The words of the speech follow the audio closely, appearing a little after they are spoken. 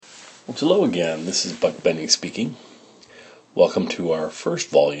Hello again, this is Buck Benny speaking. Welcome to our first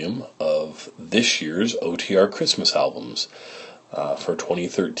volume of this year's OTR Christmas albums for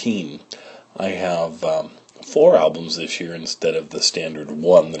 2013. I have 4 albums this year instead of the standard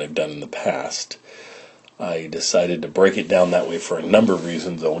 1 that I've done in the past. I decided to break it down that way for a number of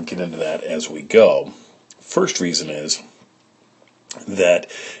reasons. I won't get into that as we go. First reason is that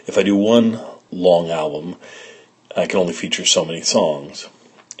if I do one long album, I can only feature so many songs,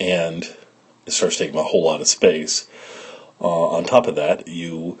 and it starts taking a whole lot of space. On top of that,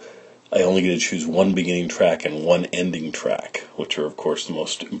 I only get to choose one beginning track and one ending track, which are, of course, the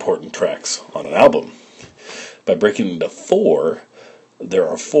most important tracks on an album. By breaking it into 4, there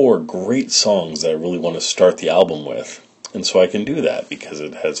are 4 great songs that I really want to start the album with, and so I can do that because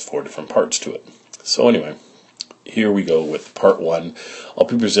it has 4 different parts to it. So anyway, here we go with part 1. I'll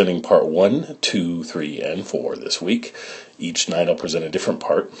be presenting part 1, 2, 3, and 4 this week. Each night I'll present a different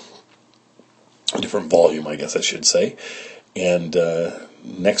part, a different volume, I guess I should say. And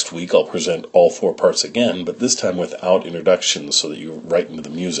next week I'll present all 4 parts again, but this time without introductions so that you right into the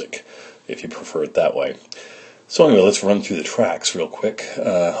music, if you prefer it that way. So anyway, let's run through the tracks real quick.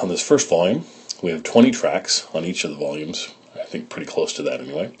 On this first volume, we have 20 tracks on each of the volumes. I think pretty close to that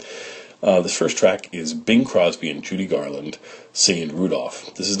anyway. This first track is Bing Crosby and Judy Garland singing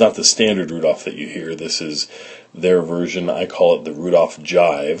Rudolph. This is not the standard Rudolph that you hear. This is their version. I call it the Rudolph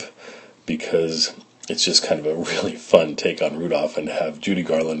Jive because it's just kind of a really fun take on Rudolph, and to have Judy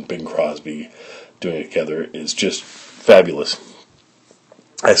Garland and Bing Crosby doing it together is just fabulous.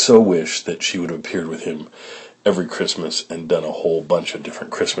 I so wish that she would have appeared with him every Christmas and done a whole bunch of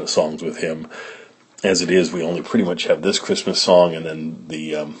different Christmas songs with him. As it is, we only pretty much have this Christmas song and then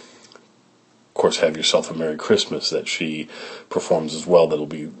the of course, Have Yourself a Merry Christmas that she performs as well.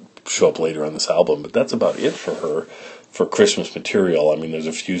 That'll show up later on this album. But that's about it for her for Christmas material. I mean, there's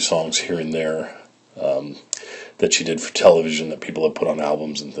a few songs here and there that she did for television that people have put on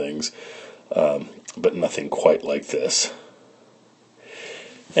albums and things, but nothing quite like this.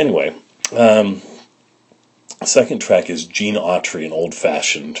 Anyway, second track is Gene Autry, An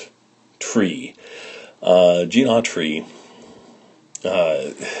Old-Fashioned Tree. Gene Autry...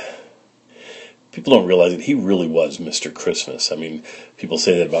 people don't realize that he really was Mr. Christmas. I mean, people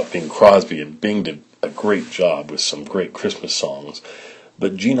say that about Bing Crosby, and Bing did a great job with some great Christmas songs.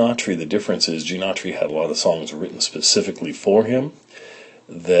 But Gene Autry, the difference is Gene Autry had a lot of songs written specifically for him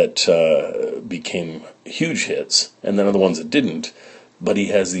that became huge hits, and then other ones that didn't. But he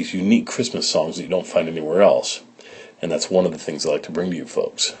has these unique Christmas songs that you don't find anywhere else. And that's one of the things I like to bring to you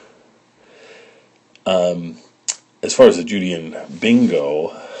folks. As far as the Judy and Bing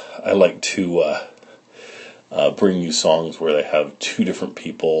go, I like to bring you songs where they have 2 different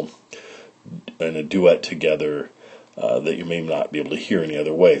people in a duet together that you may not be able to hear any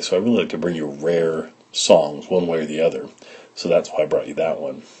other way. So I really like to bring you rare songs, one way or the other. So that's why I brought you that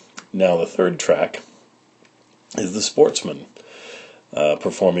one. Now the third track is The Sportsman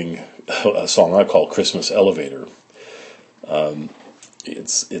performing a song I call Christmas Elevator.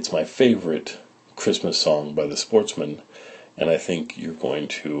 It's my favorite Christmas song by The Sportsman, and I think you're going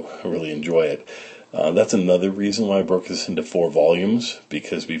to really enjoy it. That's another reason why I broke this into 4 volumes,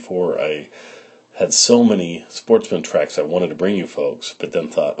 because before I had so many Sportsman tracks I wanted to bring you folks, but then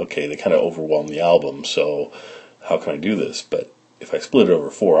thought, okay, they kind of overwhelmed the album, so how can I do this? But if I split it over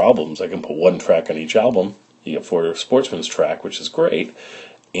 4 albums, I can put 1 track on each album. You get 4 Sportsman's track, which is great,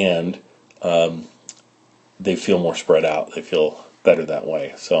 and they feel more spread out. They feel better that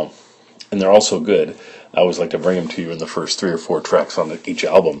way. So, and they're also good. I always like to bring them to you in the first 3 or 4 tracks on each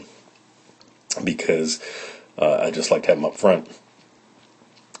album because I just like to have them up front.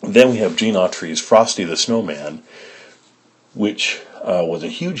 Then we have Gene Autry's Frosty the Snowman, which was a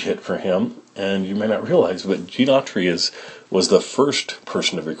huge hit for him, and you may not realize, but Gene Autry was the first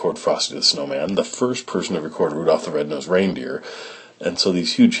person to record Frosty the Snowman, the first person to record Rudolph the Red-Nosed Reindeer, and so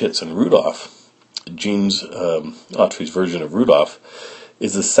these huge hits in Rudolph, Autry's version of Rudolph,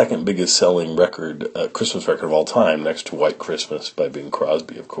 is the second biggest selling Christmas record of all time, next to White Christmas by Bing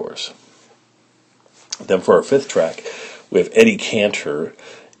Crosby, of course. Then for our 5th track, we have Eddie Cantor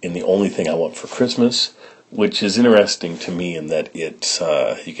in The Only Thing I Want for Christmas, which is interesting to me in that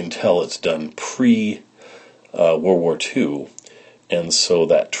you can tell it's done pre-World War II, and so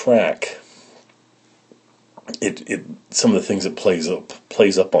that track, some of the things it plays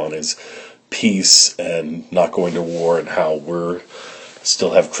up on is peace and not going to war and how we're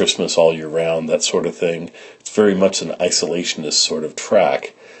still have Christmas all year round, that sort of thing. It's very much an isolationist sort of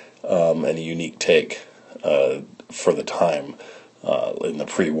track, and a unique take for the time. in the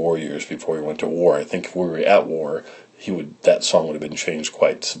pre-war years before he went to war. I think if we were at war, that song would have been changed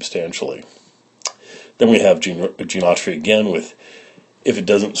quite substantially. Then we have Gene Autry again with If It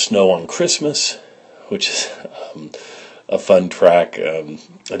Doesn't Snow on Christmas, which is a fun track. I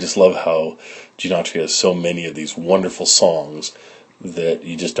just love how Gene Autry has so many of these wonderful songs that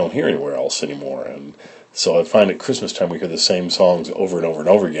you just don't hear anywhere else anymore. And so I find at Christmas time we hear the same songs over and over and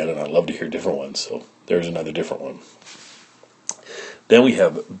over again, and I love to hear different ones. So there's another different one. Then we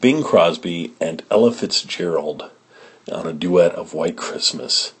have Bing Crosby and Ella Fitzgerald on a duet of White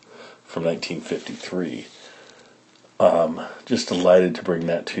Christmas from 1953. Just delighted to bring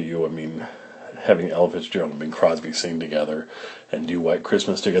that to you. I mean, having Ella Fitzgerald and Bing Crosby sing together and do White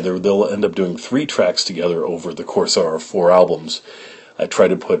Christmas together, they'll end up doing 3 tracks together over the course of our 4 albums. I try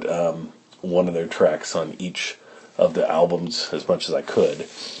to put one of their tracks on each of the albums as much as I could.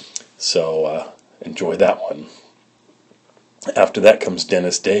 So enjoy that one. After that comes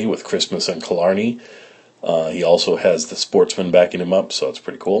Dennis Day with Christmas and Killarney. He also has the Sportsman backing him up, so it's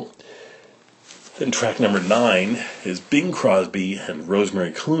pretty cool. Then track number 9 is Bing Crosby and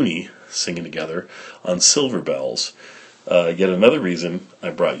Rosemary Clooney singing together on Silver Bells. Yet another reason I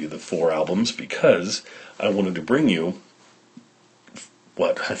brought you the 4 albums, because I wanted to bring you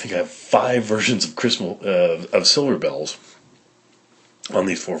I think I have 5 versions of Christmas of Silver Bells on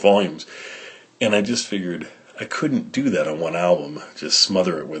these 4 volumes, and I just figured I couldn't do that on one album, just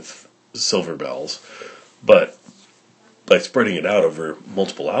smother it with Silver Bells. But by spreading it out over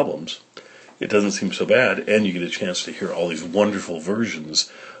multiple albums, it doesn't seem so bad, and you get a chance to hear all these wonderful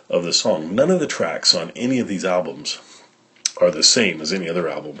versions of the song. None of the tracks on any of these albums are the same as any other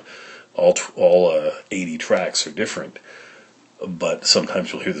album. All 80 tracks are different, but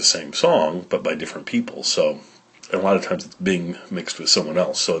sometimes you'll hear the same song, but by different people. So a lot of times it's Bing mixed with someone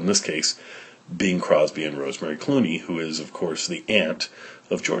else. So in this case, Bing Crosby and Rosemary Clooney, who is, of course, the aunt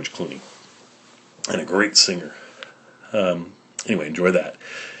of George Clooney, and a great singer. Anyway, enjoy that.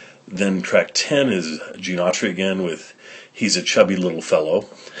 Then track 10 is Gene Autry again with He's a Chubby Little Fellow,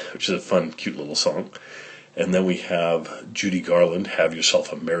 which is a fun, cute little song. And then we have Judy Garland, Have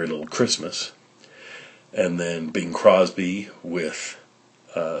Yourself a Merry Little Christmas. And then Bing Crosby with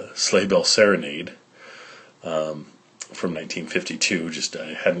Sleigh Bell Serenade from 1952. Just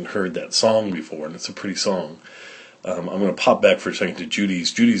I hadn't heard that song before, and it's a pretty song. I'm going to pop back for a second to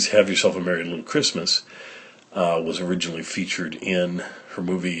Judy's. Judy's Have Yourself a Merry Little Christmas was originally featured in her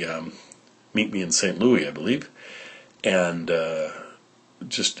movie Meet Me in St. Louis, I believe. And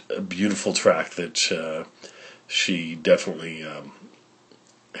just a beautiful track that she definitely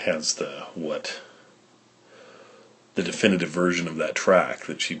has the definitive version of that track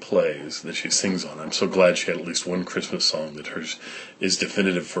that she plays, that she sings on. I'm so glad she had at least one Christmas song that hers is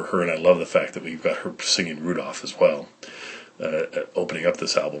definitive for her, and I love the fact that we've got her singing Rudolph as well, opening up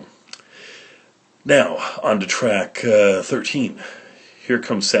this album. Now, on to track 13. Here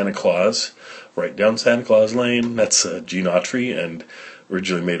Comes Santa Claus, Right Down Santa Claus Lane. That's Gene Autry, and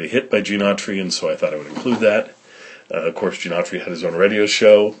originally made a hit by Gene Autry, and so I thought I would include that. Of course, Gene Autry had his own radio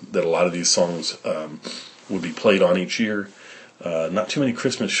show that a lot of these songs would be played on each year. Not too many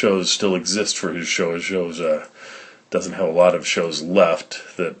Christmas shows still exist for his show. His shows doesn't have a lot of shows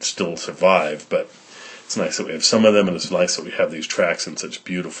left that still survive, but it's nice that we have some of them, and it's nice that we have these tracks in such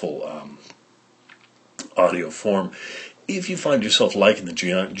beautiful audio form. If you find yourself liking the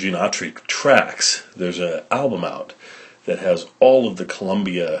Gene Autry tracks, there's an album out that has all of the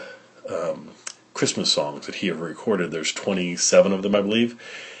Columbia Christmas songs that he ever recorded. There's 27 of them, I believe,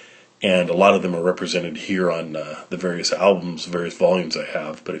 and a lot of them are represented here on the various albums, various volumes I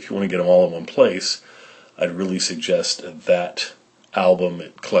have. But if you want to get them all in one place, I'd really suggest that album.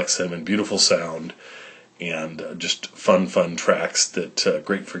 It collects them in beautiful sound and just fun tracks that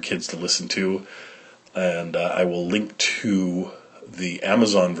great for kids to listen to. And I will link to the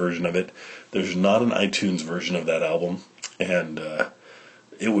Amazon version of it. There's not an iTunes version of that album, and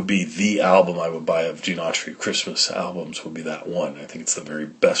it would be the album I would buy of Gene Autry Christmas albums, would be that one. I think it's the very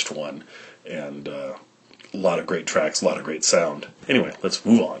best one, and a lot of great tracks, a lot of great sound. Anyway, let's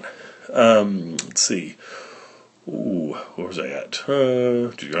move on. Let's see. Ooh, where was I at?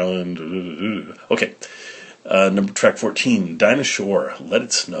 Okay, track 14, Dinah Shore, Let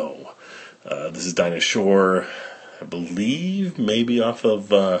It Snow. This is Dinah Shore, I believe, maybe off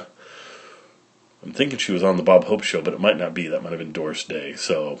of, I'm thinking she was on the Bob Hope Show, but it might not be. That might have been Doris Day.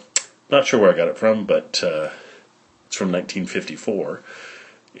 So, not sure where I got it from, but it's from 1954,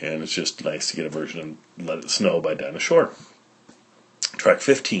 and it's just nice to get a version of Let It Snow by Dinah Shore. Track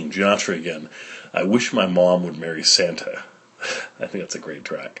 15, Gene Autry again, I Wish My Mom Would Marry Santa. I think that's a great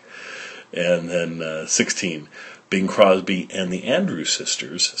track. And then 16, Bing Crosby and the Andrews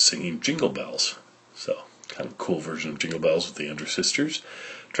Sisters singing Jingle Bells. So, kind of cool version of Jingle Bells with the Andrews Sisters.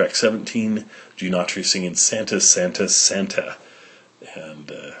 Track 17, Gene Autry singing Santa, Santa, Santa.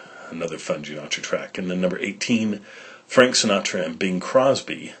 And another fun Gene Autry track. And then number 18, Frank Sinatra and Bing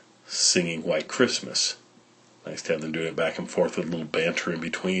Crosby singing White Christmas. Nice to have them doing it back and forth with a little banter in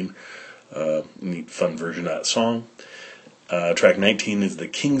between. Neat, fun version of that song. Track 19 is the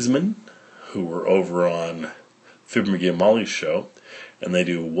Kingsmen, who were over on Fibber McGee and Molly's show. And they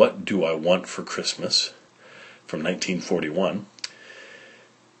do What Do I Want for Christmas from 1941.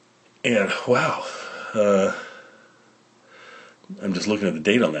 And, wow, I'm just looking at the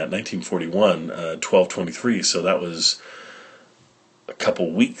date on that, 1941, 12/23, so that was a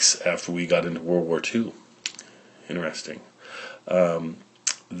couple weeks after we got into World War II. Interesting. Then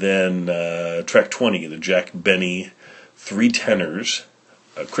track 20, the Jack Benny Three Tenors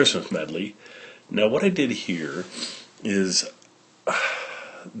Christmas medley. Now, what I did here is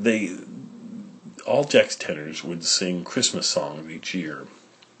all Jack's tenors would sing Christmas songs each year,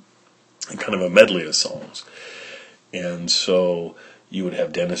 and kind of a medley of songs. And so you would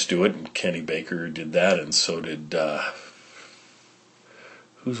have Dennis do it, and Kenny Baker did that, and so did,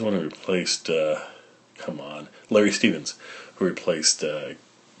 who's the one who replaced, Larry Stevens, who replaced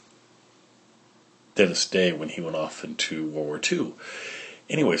Dennis Day when he went off into World War II.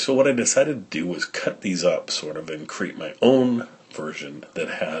 Anyway, so what I decided to do was cut these up, sort of, and create my own version that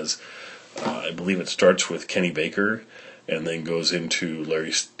has, I believe it starts with Kenny Baker, and then goes into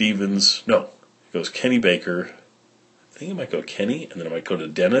Larry Stevens. No, it goes Kenny Baker. I think it might go Kenny, and then it might go to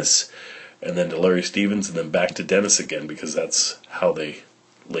Dennis, and then to Larry Stevens, and then back to Dennis again, because that's how they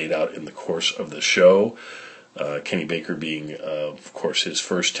laid out in the course of the show. Kenny Baker being, of course, his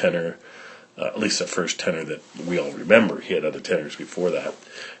first tenor, at least the first tenor that we all remember. He had other tenors before that.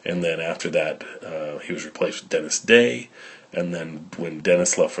 And then after that, he was replaced with Dennis Day. And then when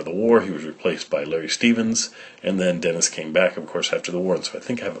Dennis left for the war, he was replaced by Larry Stevens. And then Dennis came back, of course, after the war. And so I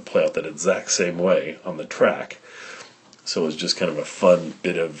think I have it play out that exact same way on the track. So it was just kind of a fun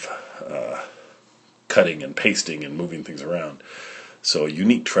bit of cutting and pasting and moving things around. So a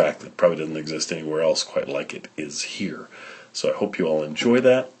unique track that probably doesn't exist anywhere else quite like it is here. So I hope you all enjoy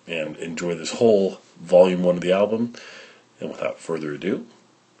that and enjoy this whole volume 1 of the album. And without further ado,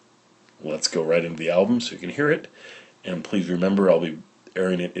 let's go right into the album so you can hear it. And please remember, I'll be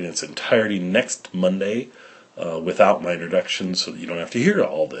airing it in its entirety next Monday without my introduction, so that you don't have to hear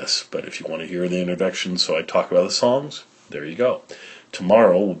all this. But if you want to hear the introduction so I talk about the songs, there you go.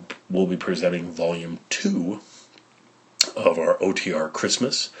 Tomorrow we'll be presenting Volume 2 of our OTR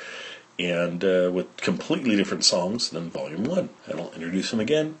Christmas, and with completely different songs than Volume 1. And I'll introduce them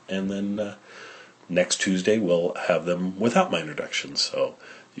again, and then next Tuesday we'll have them without my introduction, so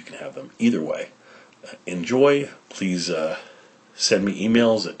you can have them either way. Enjoy. Please send me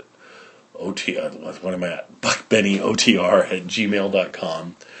emails at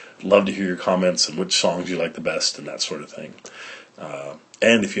buckbennyotr@gmail.com. Love to hear your comments and which songs you like the best and that sort of thing.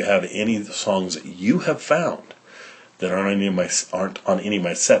 And if you have any of the songs that you have found that aren't on any of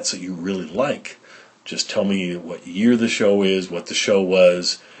my sets that you really like, just tell me what year the show is, what the show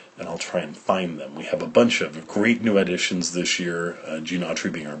was, and I'll try and find them. We have a bunch of great new additions this year, Gene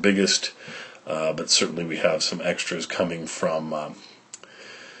Autry being our biggest, but certainly we have some extras coming from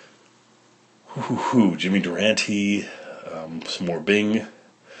Jimmy Durante, some more Bing,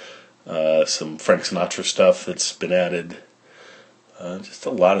 some Frank Sinatra stuff that's been added, just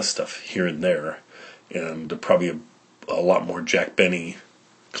a lot of stuff here and there, and probably a lot more Jack Benny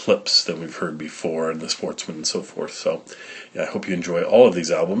clips than we've heard before, and the Sportsman and so forth. So yeah, I hope you enjoy all of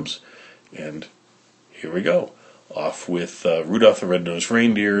these albums, and here we go. Off with Rudolph the Red-Nosed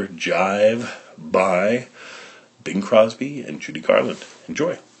Reindeer, Jive by Bing Crosby and Judy Garland.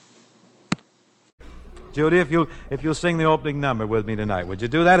 Enjoy. Judy, if you'll sing the opening number with me tonight, would you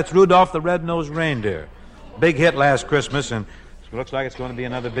do that? It's Rudolph the Red-Nosed Reindeer. Big hit last Christmas, and it looks like it's going to be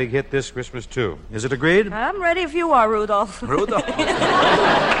another big hit this Christmas, too. Is it agreed? I'm ready if you are, Rudolph. Rudolph?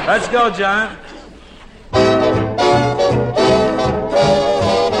 Let's go, John.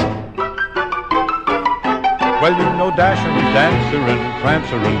 Well, you know Dasher and Dancer and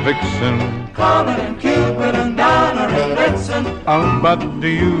Prancer and Vixen, Comet and Cupid and Donner and Blitzen. but do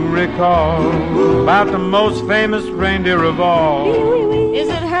you recall about the most famous reindeer of all? Is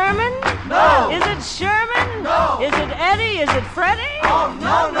it Herman? No. Is it Sherman? No. Is it Eddie? Is it Freddie? Oh,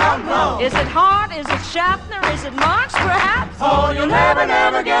 no, no. down low. Is it Hart? Is it Schaffner? Is it Marx, perhaps? Oh, you'll never,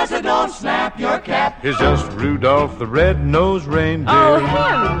 never guess it. Don't snap your cap. It's just Rudolph the red-nosed reindeer. Oh,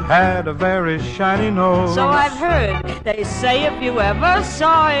 him. Had a very shiny nose. So I've heard. They say if you ever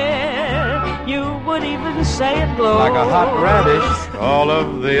saw it, you would even say it glows. Like a hot radish, all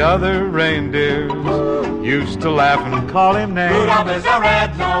of the other reindeers used to laugh and call him names. Rudolph is a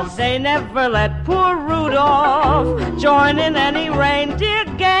red nose. They never let poor Rudolph join in any reindeer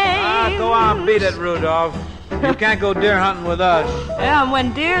game. Go on, beat it, Rudolph. You can't go deer hunting with us. Yeah, and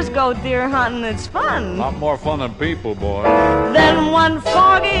when deers go deer hunting, it's fun. A lot more fun than people, boy. Then one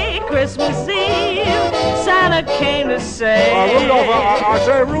foggy Christmas Eve, Santa came to say, Rudolph, I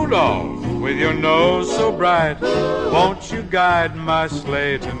say, Rudolph, with your nose so bright, won't you guide my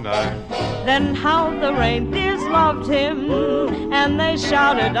sleigh tonight? Then how the reindeers loved him, and they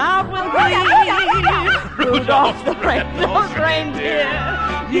shouted out with glee, Rudolph the red-nosed reindeer,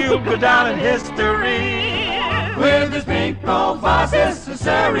 You'll go down in history. With his pink proboscis, a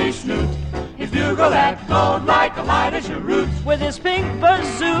Surrey snoot. His bugle that glowed like a light as your roots. with his pink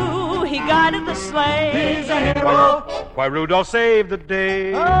bazoo, he guided the sleigh. He's a hero. Why, Rudolph saved the day.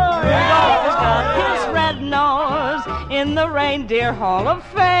 Rudolph has got his red nose in the Reindeer Hall of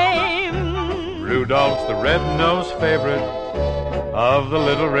Fame. Rudolph's the red-nosed favorite of the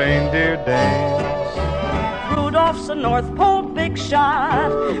little reindeer dames. Rudolph's a North Pole big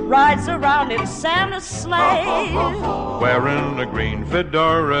shot, rides around in Santa's sleigh. Wearing a green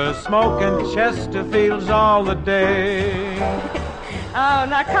fedora, smoking Chesterfields all the day. Oh,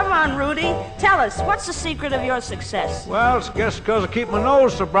 now come on, Rudy. Tell us, what's the secret of your success? Well, it's just because I keep my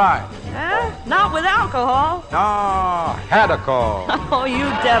nose so bright. Huh? Not with alcohol. Ah, had a call. Oh, you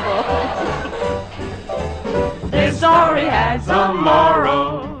devil. This story has a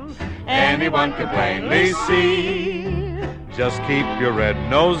moral. Anyone can plainly see. Just keep your red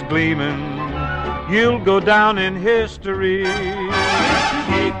nose gleaming. You'll go down in history.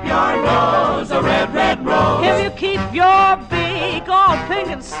 Keep your nose a red, red rose. If you keep your beak all pink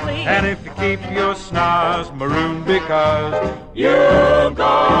and sleek. And if you keep your snars maroon because You'll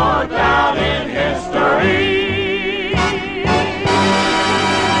go down in history.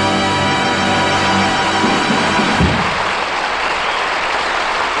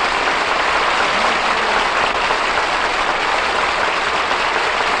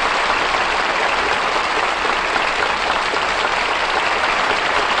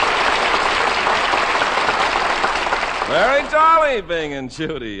 Very jolly, Bing and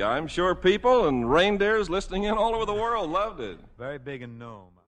Judy. I'm sure people and reindeers listening in all over the world loved it. very big and gnome.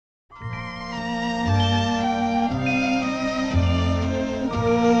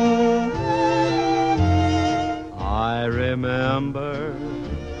 I remember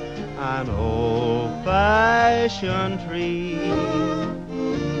an old-fashioned tree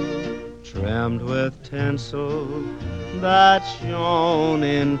trimmed with tinsel that shone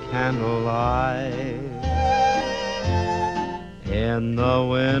in candlelight. In the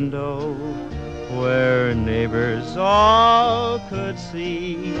window where neighbors all could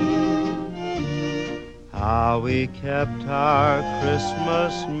see how we kept our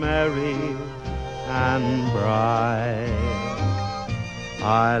Christmas merry and bright.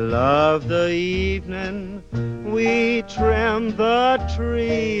 I love the evening we trimmed the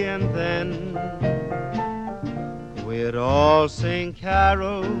tree, and then we'd all sing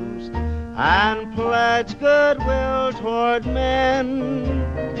carols and pledge goodwill toward men.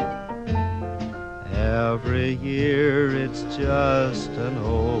 Every year it's just an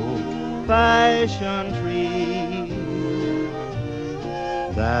old-fashioned tree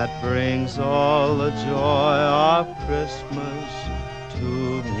that brings all the joy of Christmas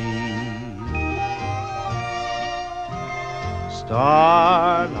to me.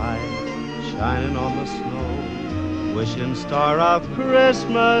 Starlight shining on the snow, wishing star of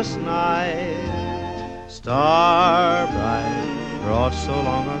Christmas night. Star bright, brought so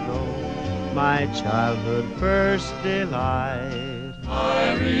long ago, my childhood first delight.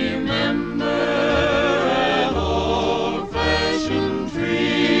 I remember an old-fashioned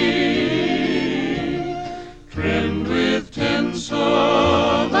tree trimmed with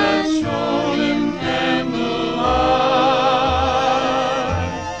tinsel that shone in candlelight.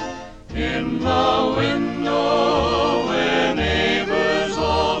 In the window where neighbors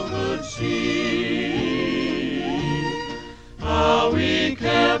all could see how we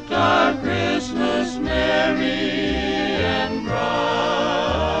kept our Christmas merry and bright.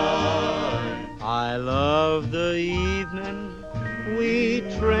 I love the evening we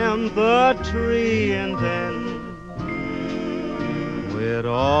trimmed the tree, and then we'd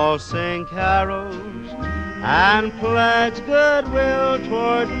all sing carols and pledge goodwill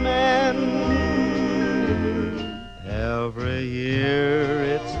toward men. Every year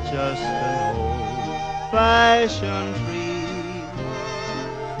it's just an old-fashioned tree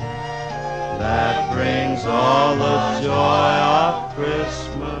that brings all the joy of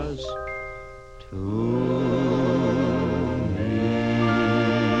Christmas to me.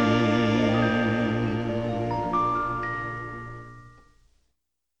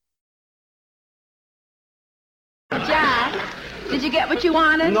 Jack, did you get what you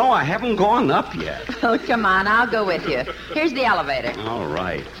wanted? No, I haven't gone up yet. Oh, come on, I'll go with you. Here's the elevator. All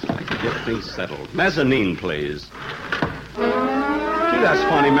right. I can get things settled. Mezzanine, please. Gee, that's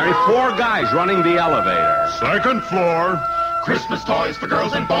funny, Mary. 4 guys running the elevator. Second floor. Christmas toys for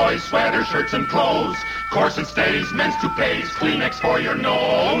girls and boys, sweaters, shirts, and clothes. Corset stays, men's toupees, Kleenex for your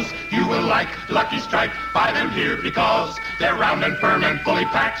nose. You will like Lucky Strike, buy them here because they're round and firm and fully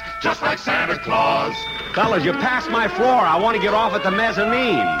packed, just like Santa Claus. Fellas, you passed my floor. I want to get off at the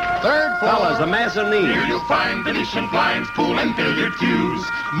mezzanine. Third floor. Fellas, the mezzanine. Here you'll find Venetian blinds, pool and billiard cues,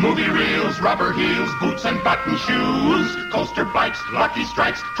 movie reels, rubber heels, boots and button shoes, coaster bikes, Lucky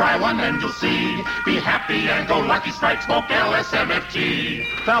Strikes. Try one and you'll see. Be happy and go Lucky Strike, smoke LSMFT.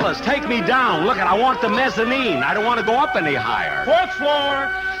 Fellas, take me down. Look, I want the mezzanine. I don't want to go up any higher. 4th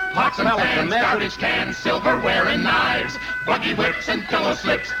floor. Pots and pans, garbage cans, silverware and knives, buggy whips and pillow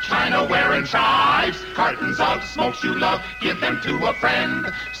slips, chinaware and chives, cartons of smokes you love, give them to a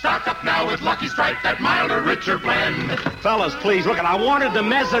friend. Stock up now with Lucky Strike, that milder, richer blend. Fellas, please, look, I wanted the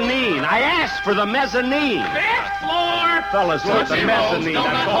mezzanine. I asked for the mezzanine. 5th floor. Fellas, look, the mezzanine.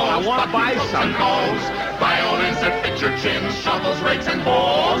 That's all. I want to buy something. Violins that fit your chins, shovels, rakes, and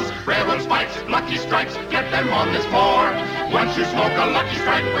balls, railroad spikes, Lucky Strikes, get them on this floor. Once you smoke a Lucky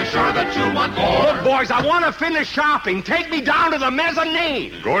Strike, we're sure that you'll want more. Look, boys, I want to finish shopping. Take me down to the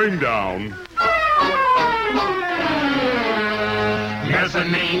mezzanine. Going down.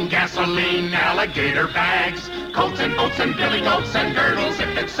 Mezzanine, gasoline, alligator bags, coats and boats and billy goats and girdles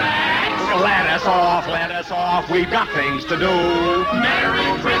if it sags. Let us off. We've got things to do.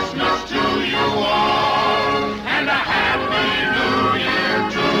 Merry Christmas to you all, and a Happy New Year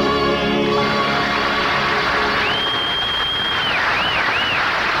too.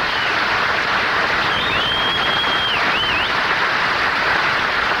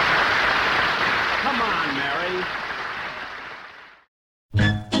 Come on, Mary.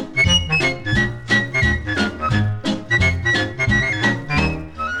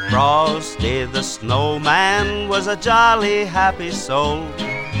 Frosty the Snowman was a jolly happy soul,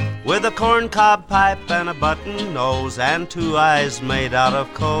 with a corncob pipe and a button nose and 2 eyes made out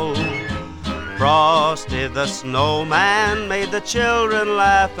of coal. Frosty the Snowman made the children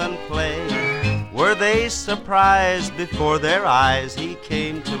laugh and play. Were they surprised before their eyes he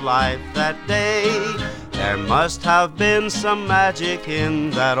came to life that day? There must have been some magic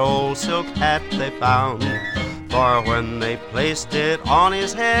in that old silk hat they found, for when they placed it on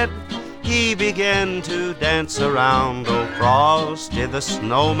his head, he began to dance around. Oh, Frosty the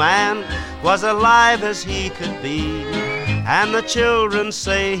Snowman was alive as he could be, and the children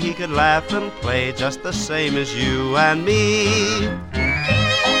say he could laugh and play just the same as you and me.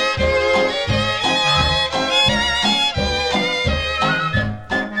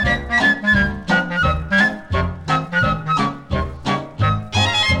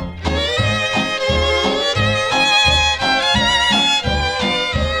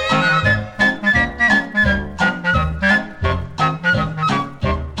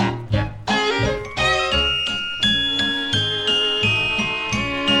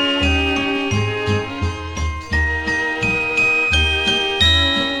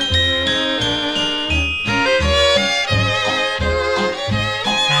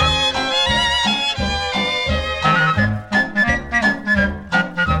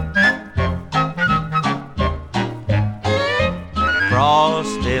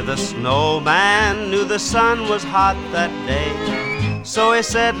 Frosty the Snowman knew the sun was hot that day, so he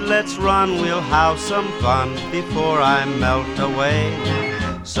said, let's run, we'll have some fun before I melt away.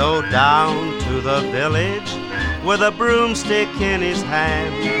 So down to the village with a broomstick in his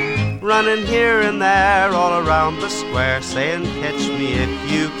hand, running here and there all around the square, saying, catch me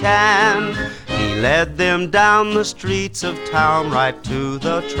if you can. He led them down the streets of town right to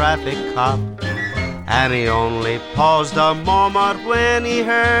the traffic cop, and he only paused a moment when he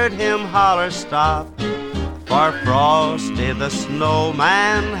heard him holler stop. For Frosty the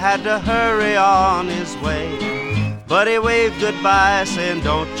Snowman had to hurry on his way, but he waved goodbye saying,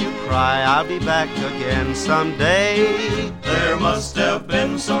 don't you cry, I'll be back again someday. There must have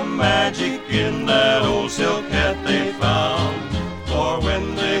been some magic in that old silk hat they found, for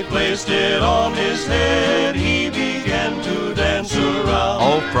when they played placed it on his head, he began to dance around.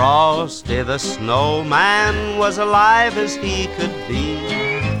 Oh, Frosty the Snowman was alive as he could be,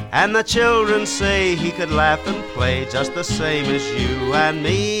 and the children say he could laugh and play just the same as you and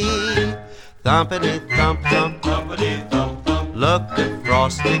me. Thumpity thump thump, Thumpity thump thump, look at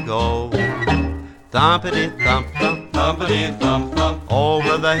Frosty go. Thumpity thump thump, thumpity thump thump,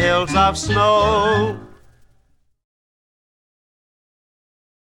 over the hills of snow.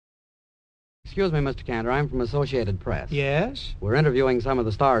 Excuse me, Mr. Cantor, I'm from Associated Press. Yes? We're interviewing some of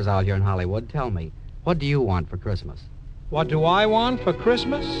the stars out here in Hollywood. Tell me, what do you want for Christmas? What do I want for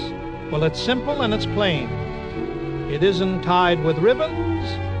Christmas? Well, it's simple and it's plain. It isn't tied with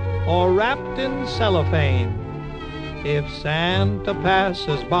ribbons or wrapped in cellophane. If Santa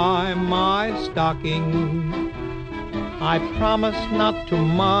passes by my stocking, I promise not to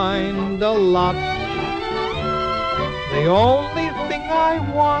mind a lot. The only thing I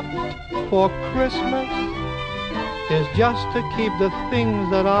want for Christmas is just to keep the things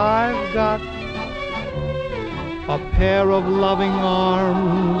that I've got. A pair of loving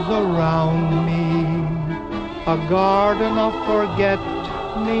arms around me, a garden of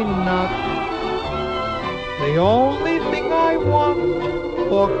forget-me-not. The only thing I want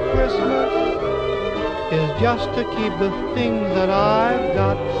for Christmas is just to keep the things that I've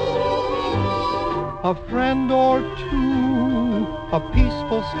got. A friend or two, a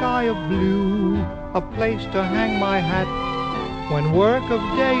peaceful sky of blue, a place to hang my hat when work of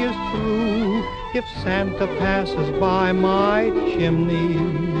day is through. If Santa passes by my chimney,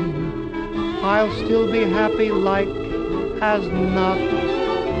 I'll still be happy like as not.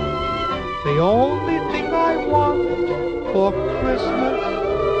 The only thing I want for Christmas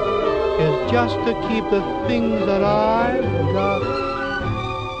is just to keep the things that I've got.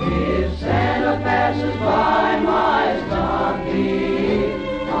 If Santa passes by my stocking,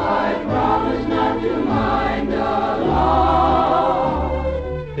 I promise not to mind a lot.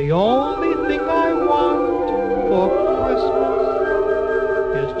 The only thing I want for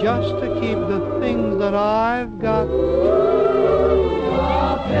Christmas is just to keep the things that I've got. A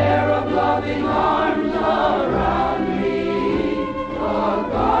pair of loving arms around me, a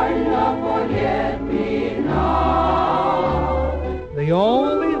garden of forget-me-not. The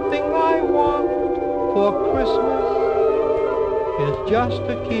only thing I want for Christmas is just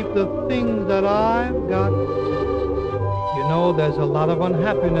to keep the things that I've got. You know, there's a lot of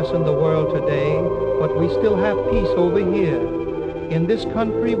unhappiness in the world today, but we still have peace over here. In this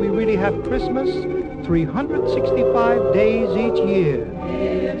country, we really have Christmas 365 days each year.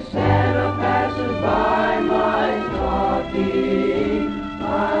 If Santa passes by my stocking,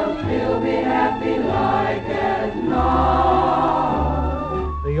 I'll still be happy like as not.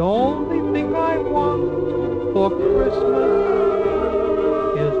 The only thing I want for Christmas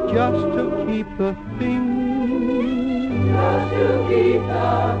is just to keep the things, just to keep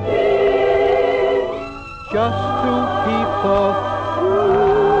the things, just to keep the things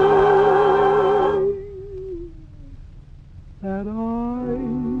that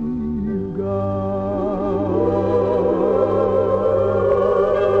I've got.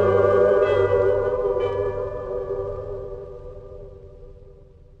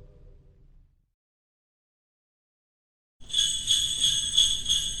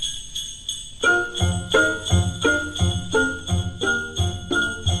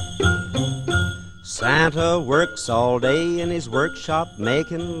 Santa works all day in his workshop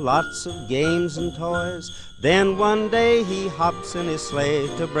making lots of games and toys. Then one day he hops in his sleigh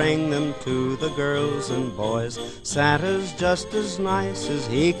to bring them to the girls and boys. Santa's just as nice as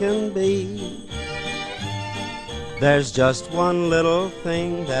he can be. There's just one little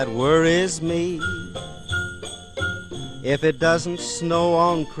thing that worries me. If it doesn't snow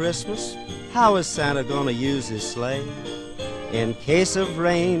on Christmas, how is Santa gonna use his sleigh? In case of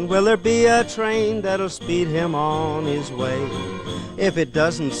rain, will there be a train that'll speed him on his way? If it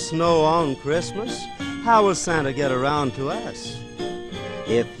doesn't snow on Christmas, how will Santa get around to us?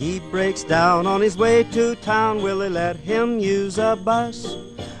 If he breaks down on his way to town, will they let him use a bus?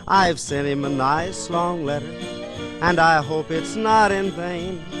 I've sent him a nice long letter, and I hope it's not in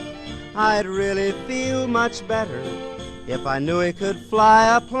vain. I'd really feel much better if I knew he could fly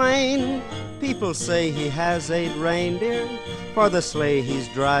a plane. People say he has 8 reindeer for the sleigh he's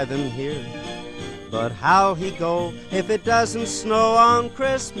driving here. But how'll he go if it doesn't snow on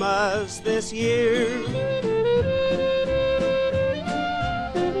Christmas this year?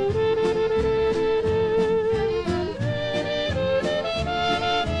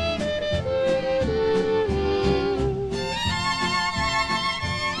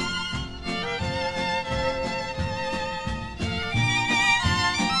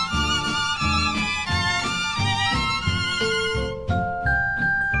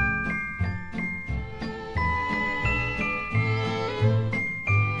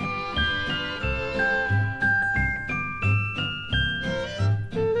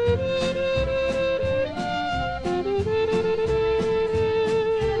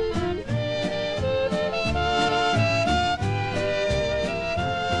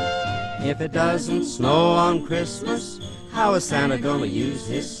 If it doesn't snow on Christmas, how is Santa gonna use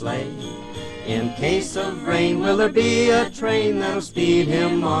his sleigh? In case of rain, will there be a train that'll speed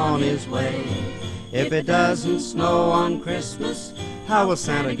him on his way? If it doesn't snow on Christmas, how will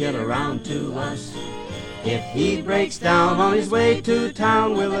Santa get around to us? If he breaks down on his way to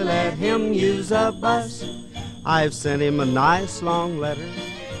town, will they let him use a bus? I've sent him a nice long letter,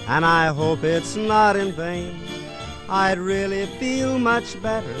 and I hope it's not in vain. I'd really feel much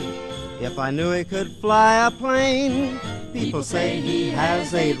better if I knew he could fly a plane. People say he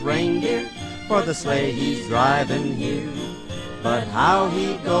has 8 reindeer for the sleigh he's driving here. But how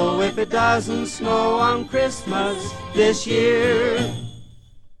he'd go if it doesn't snow on Christmas this year?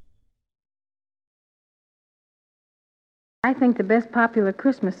 I think the best popular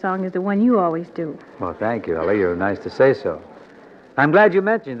Christmas song is the one you always do. Well, thank you, Ellie. You're nice to say so. I'm glad you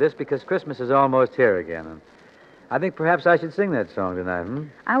mentioned this because Christmas is almost here again. And I think perhaps I should sing that song tonight,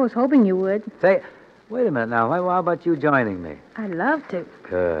 I was hoping you would. Say, wait a minute now. How about you joining me? I'd love to.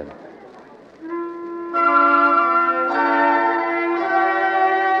 Good.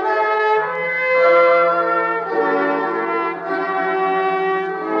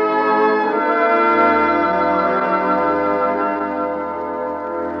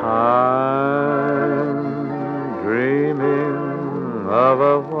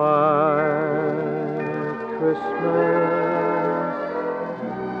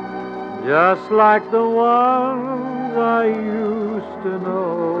 Just like the ones I used to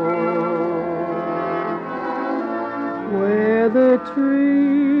know, where the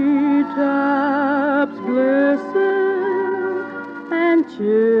treetops glisten and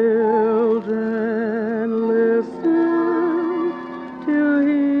children listen to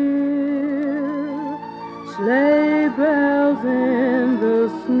hear sleigh bells in the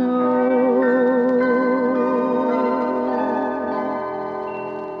snow.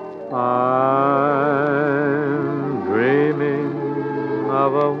 I'm dreaming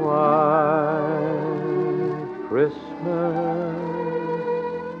of a white Christmas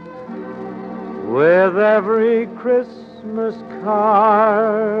with every Christmas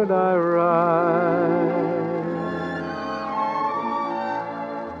card I write.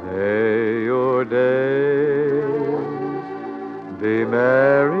 May your days be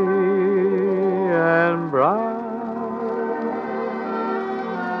merry and bright.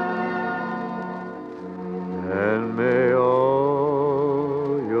 And may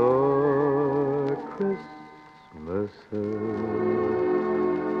all your Christmases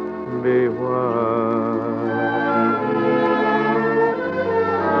be white.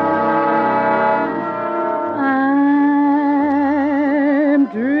 I'm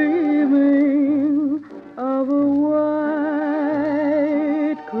dreaming of a white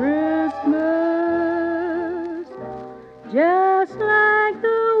Christmas, just like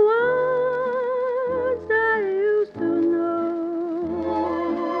the ones I used to know,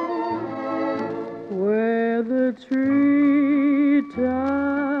 where the treetops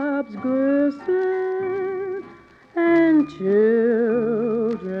glisten and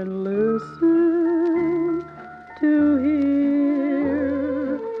children listen to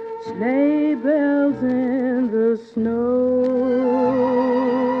hear sleigh bells in the snow.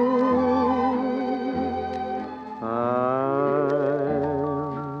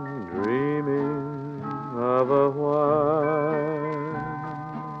 Of a white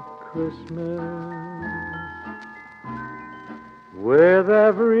Christmas with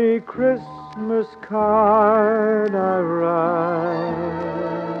every Christmas card I write.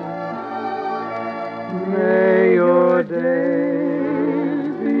 May your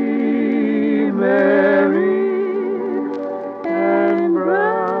days be merry and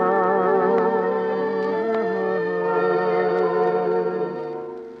bright,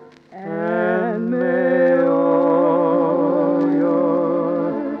 and may all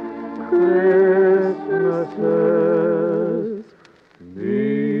your Christmases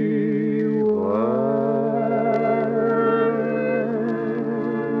be white.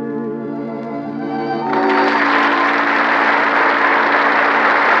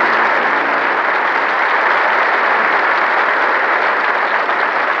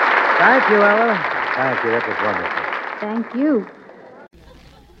 Thank you, Ella. Thank you. That was wonderful. Thank you.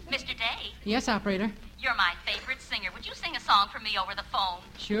 Mr. Day, Yes, operator. you're my favorite singer. Would you sing a song for me over the phone?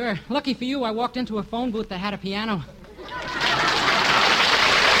 Sure. Lucky for you, I walked into a phone booth that had a piano.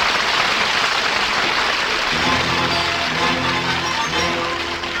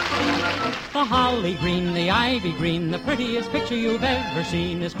 The holly green, the ivy green, the prettiest picture you've ever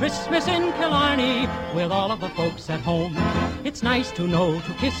seen is Christmas in Killarney with all of the folks at home. It's nice to know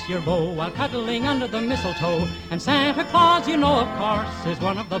to kiss your beau while cuddling under the mistletoe. And Santa Claus, you know, of course, is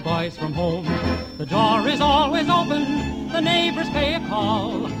one of the boys from home. The door is always open, the neighbors pay a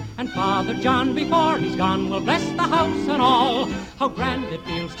call, and Father John, before he's gone, will bless the house and all. How grand it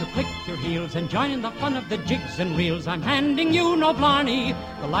feels to click your heels and join in the fun of the jigs and reels. I'm handing you no blarney,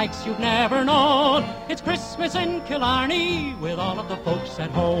 the likes you've never known. It's Christmas in Killarney with all of the folks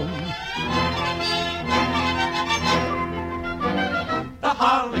at home. The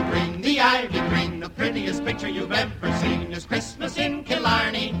holly green, the ivy green, the prettiest picture you've ever seen is Christmas in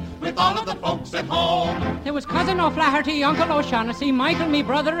Killarney with all of the folks at home. There was Cousin O'Flaherty, Uncle O'Shaughnessy, Michael, me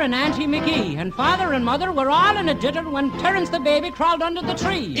brother, and Auntie McGee. And Father and Mother were all in a ditter when Terence the baby crawled under the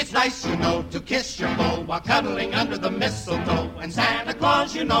tree. It's nice, you know, to kiss your beau while cuddling under the mistletoe. And Santa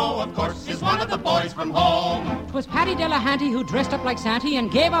Claus, you know, of course, is one of the boys from home. 'Twas Paddy Delahanty who dressed up like Santa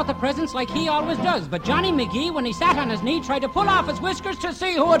and gave out the presents like he always does. But Johnny McGee, when he sat on his knee, tried to pull off his whiskers to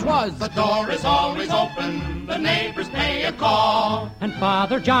see who it was. The door is always open, the neighbors pay a call. And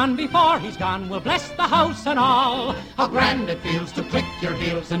Father John, before he's gone, will bless the house and all. How grand it feels to click your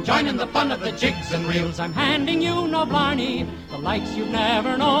heels and join in the fun of the jigs and reels. I'm handing you no blarney, the likes you've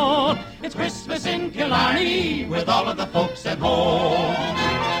never known. It's Christmas in Killarney with all of the folks at home.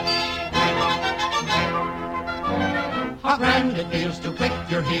 How grand it feels to click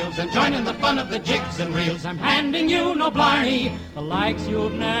your heels and join in the fun of the jigs and reels. I'm handing you no blarney, the likes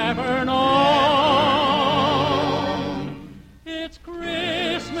you've never known. It's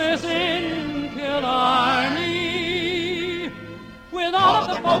Christmas in Killarney with all of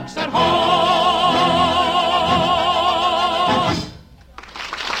the folks at home.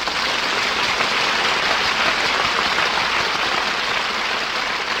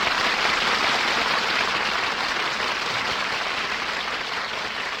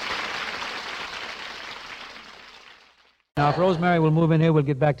 Now, if Rosemary will move in here, we'll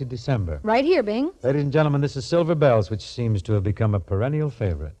get back to December. Right here, Bing. Ladies and gentlemen, this is Silver Bells, which seems to have become a perennial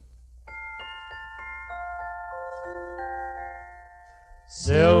favorite.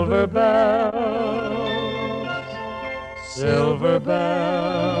 Silver bells, silver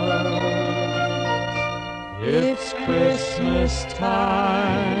bells, it's Christmas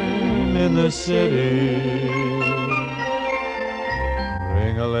time in the city.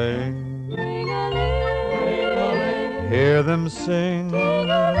 Ring-a-ling, hear them sing.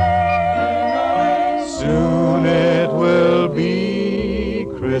 Soon it will be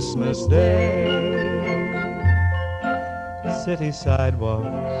Christmas Day. City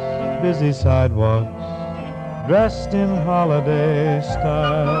sidewalks, busy sidewalks, dressed in holiday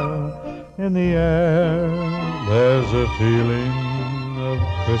style. In the air, there's a feeling of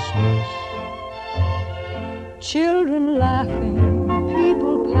Christmas. Children laughing,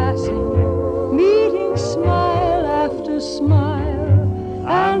 people passing, meeting smile after smile,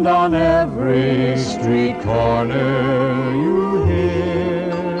 And on every street corner you hear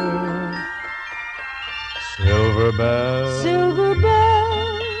silver bells, silver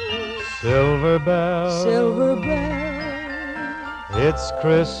bells, silver bells, silver bells. It's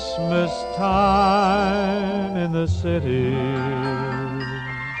Christmas time in the city.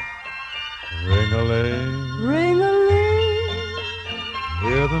 Ring-a-ling, Ring-a-ling,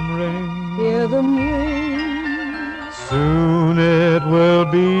 hear them ring, hear them ring. soon it will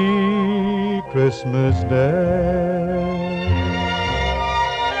be Christmas Day.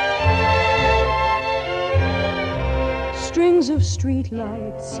 Strings of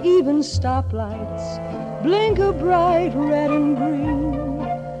streetlights, even stoplights, blink a bright red and green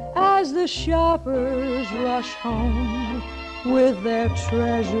as the shoppers rush home with their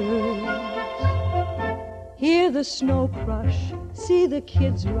treasures. Hear the snow crush, see the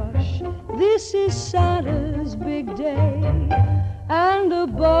kids rush. This is Santa's big day. And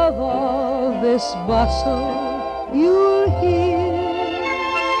above all this bustle, you'll hear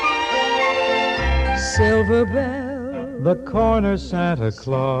silver bells. The corner Santa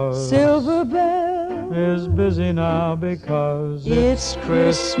Claus, Silver bells, is busy now because it's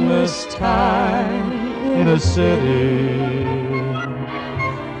Christmas time in a city.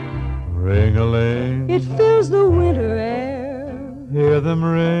 Ring-a-ling, It fills the winter air. hear them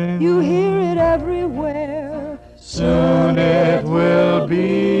ring. You hear it everywhere. Soon it will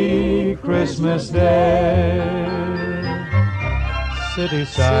be Christmas Day. City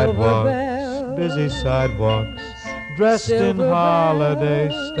sidewalks, bells, busy sidewalks, dressed in silver holiday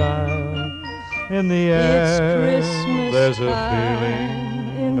bells. style. In the It's air, Christmas there's a time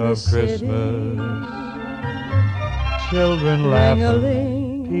feeling in the of city. Christmas. Children laughing,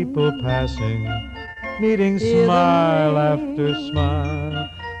 Ring-a-ling, people passing, meeting smile after smile.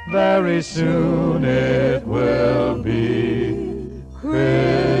 Very soon it will be Christmas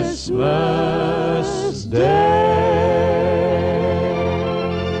Day.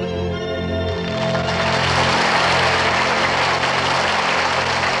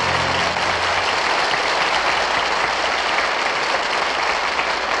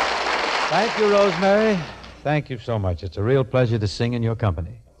 Thank you, Rosemary. Thank you so much. It's a real pleasure to sing in your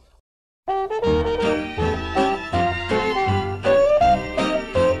company.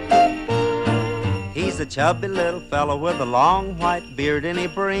 He's a chubby little fellow with a long white beard, and he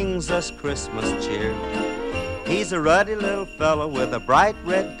brings us Christmas cheer. He's a ruddy little fellow with a bright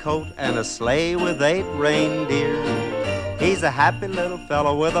red coat and a sleigh with 8 reindeer. He's a happy little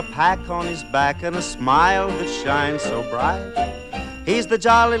fellow with a pack on his back and a smile that shines so bright. He's the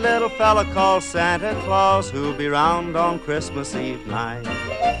jolly little fella called Santa Claus, who'll be round on Christmas Eve night.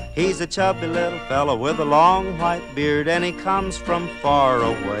 He's a chubby little fella with a long white beard, and he comes from far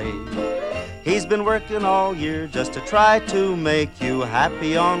away. He's been working all year just to try to make you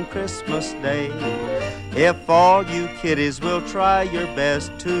happy on Christmas Day. If all you kiddies will try your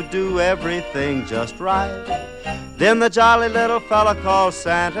best to do everything just right, then the jolly little fella called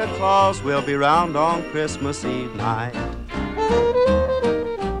Santa Claus will be round on Christmas Eve night.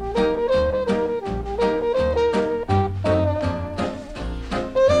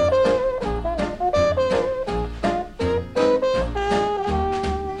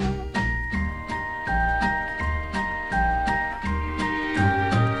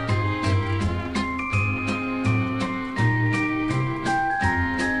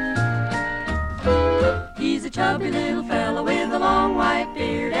 He's a chubby little fellow with a long white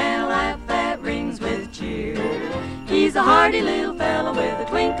beard and a laugh that rings with cheer. He's a hearty little fellow with a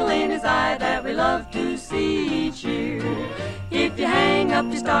twinkle in his eye that we love to see each year. If you hang up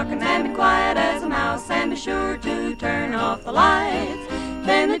your stocking and be quiet as a mouse and be sure to turn off the lights,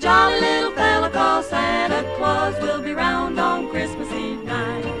 then the jolly little fellow called Santa Claus will be round on Christmas Eve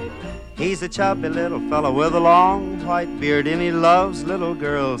night. He's a chubby little fellow with a long white beard, and he loves little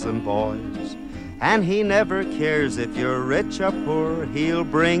girls and boys. And he never cares if you're rich or poor, he'll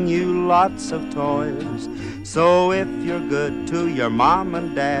bring you lots of toys. So if you're good to your mom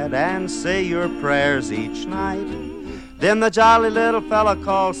and dad and say your prayers each night, then the jolly little fella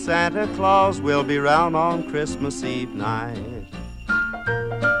called Santa Claus will be round on Christmas Eve night.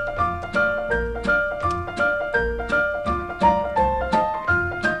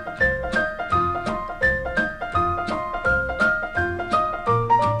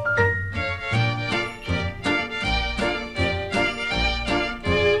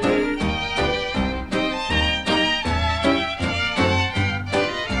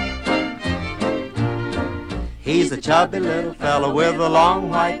 He's a chubby little fellow with a long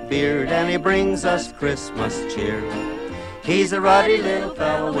white beard, and he brings us Christmas cheer. He's a ruddy little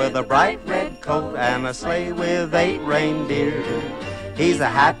fellow with a bright red coat and a sleigh with 8 reindeer. He's a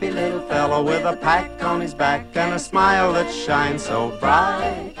happy little fellow with a pack on his back and a smile that shines so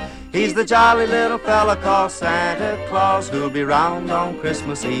bright. He's the jolly little fella called Santa Claus, who'll be round on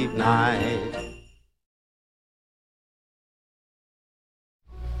Christmas Eve night.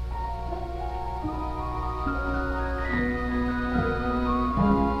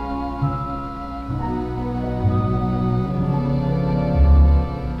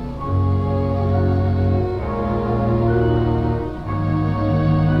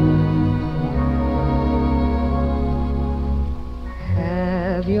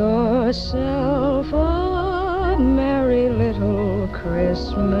 Yourself a merry little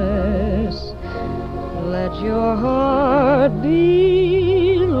Christmas. Let your heart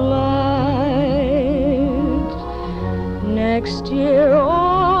be light. Next year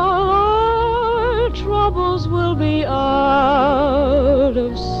all our troubles will be out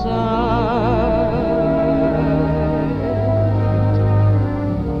of sight.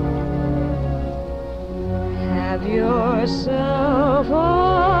 Have yourself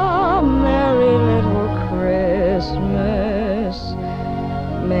a merry little Christmas.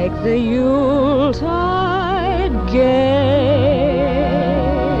 Make the Yuletide gay.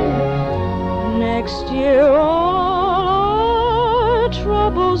 Next year all our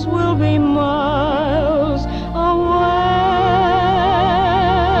troubles will be miles away.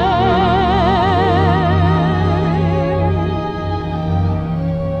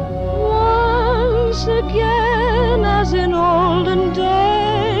 Once again, as in olden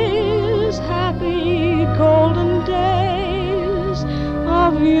days, happy golden days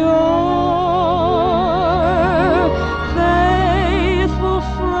of yore, faithful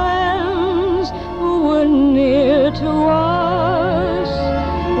friends who were near to us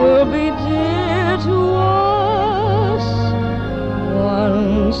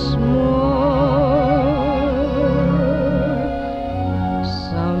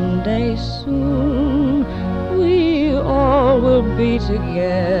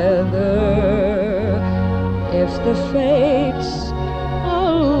together if the fates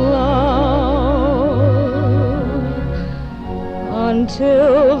allow.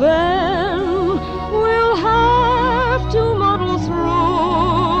 Until then, we'll have to muddle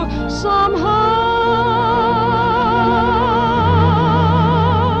through somehow.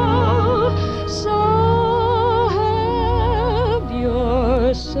 So have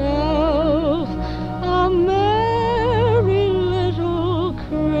yourself a merry little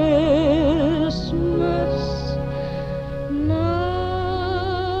Christmas now.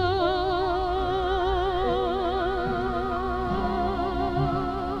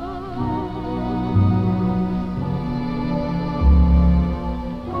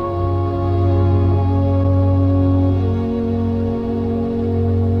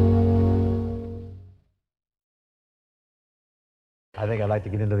 I think I'd like to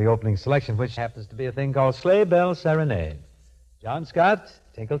get into the opening selection, which happens to be a thing called Sleigh Bell Serenade. John Scott,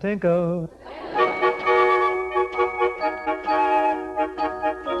 Tinkle Tinkle.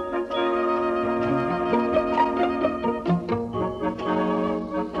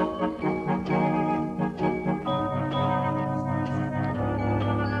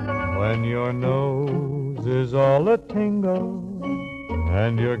 When your nose is all a tingle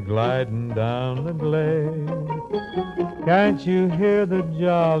and you're gliding down the glade, can't you hear the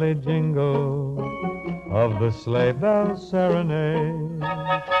jolly jingle of the sleigh bell serenade?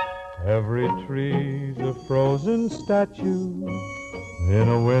 Every tree's a frozen statue in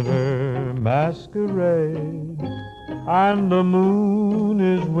a winter masquerade, and the moon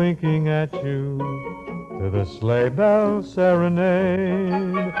is winking at you to the sleigh bell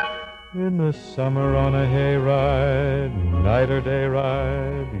serenade. In the summer on a hayride, night or day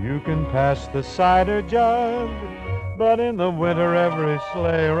ride, you can pass the cider jug. But in the winter every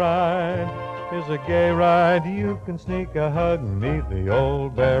sleigh ride is a gay ride. You can sneak a hug 'neath the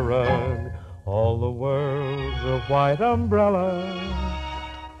old bear rug. All the world's a white umbrella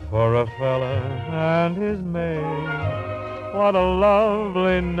for a fella and his maid. What a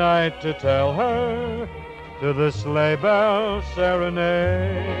lovely night to tell her to the sleigh bell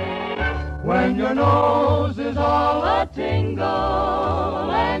serenade. When your nose is all a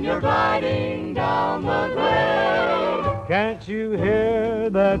tingle and you're gliding down the grade, can't you hear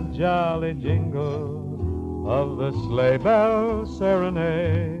that jolly jingle of the sleigh bell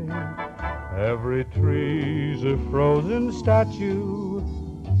serenade? Every tree's a frozen statue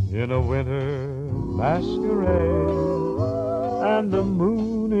in a winter masquerade, and the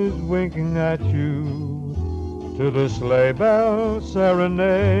moon is winking at you to the sleigh bell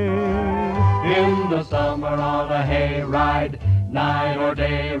serenade. in the summer on a hayride, night or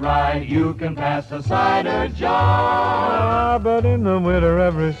day ride, you can pass a cider jar. But in the winter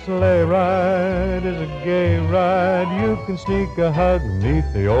every sleigh ride is a gay ride. You can sneak a hug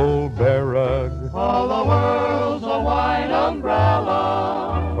 'neath the old bear rug. All the world's a white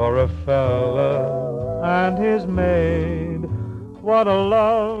umbrella for a fella and his maid. What a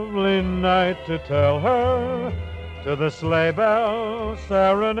lovely night to tell her to the sleigh bell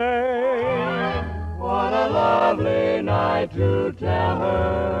serenade. What a lovely night to tell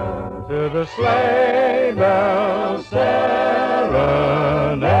her to the sleigh bell serenade.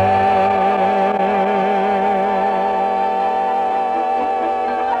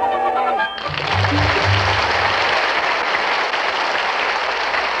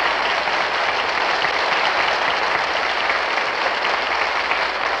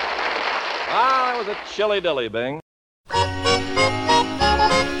 Ah, that was a chilly dilly, Bing.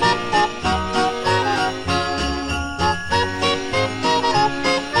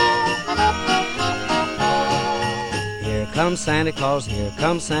 Here comes Santa Claus, here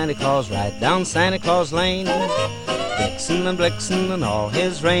comes Santa Claus, right down Santa Claus Lane. Vixen and Blixen and all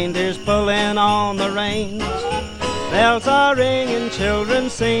his reindeers pulling on the reins. Bells are ringing, children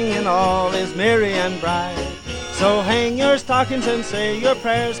singing, all is merry and bright. So hang your stockings and say your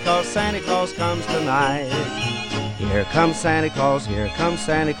prayers, 'cause Santa Claus comes tonight. Here comes Santa Claus, here comes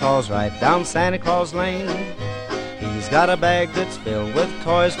Santa Claus, right down Santa Claus Lane. He's got a bag that's filled with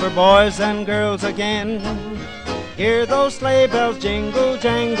toys for boys and girls again. Hear those sleigh bells jingle,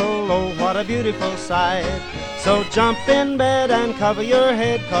 jangle, oh, what a beautiful sight. So jump in bed and cover your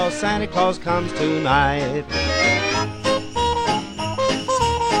head, 'cause Santa Claus comes tonight.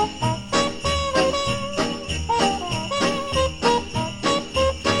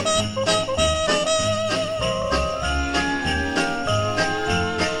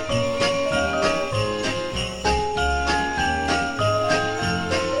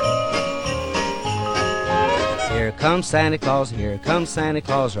 Here comes Santa Claus, here comes Santa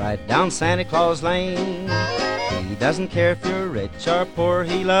Claus, right down Santa Claus Lane. He doesn't care if you're rich or poor,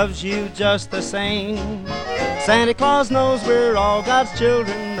 he loves you just the same. Santa Claus knows we're all God's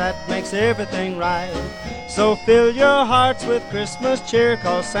children, that makes everything right. So fill your hearts with Christmas cheer,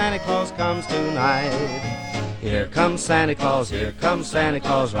 'cause Santa Claus comes tonight. Here comes Santa Claus, here comes Santa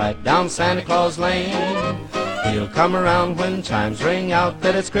Claus, right down Santa Claus Lane. He'll come around when chimes ring out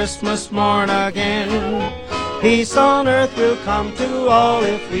that it's Christmas morn again. Peace on earth will come to all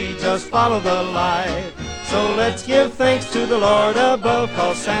if we just follow the light. So let's give thanks to the Lord above,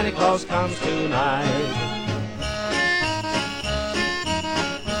 'cause Santa Claus comes tonight.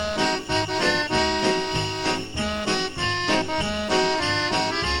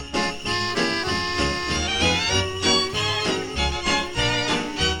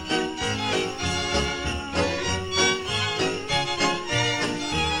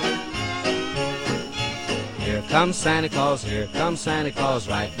 Here comes Santa Claus, here comes Santa Claus,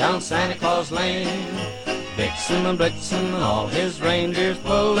 right down Santa Claus Lane. Vixen and Blitzen and all his reindeers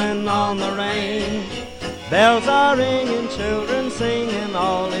pulling on the rein. Bells are ringing, children singing,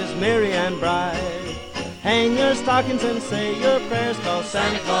 all is merry and bright. Hang your stockings and say your prayers, 'cause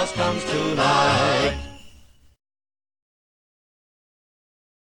Santa Claus comes tonight.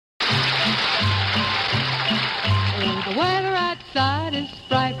 The weather outside is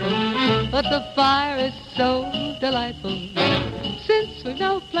frightful, but the fire is so delightful. Since we've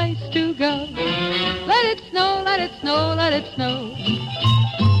no place to go, let it snow, let it snow, let it snow.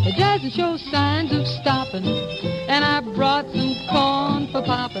 It doesn't show signs of stopping, and I brought some corn for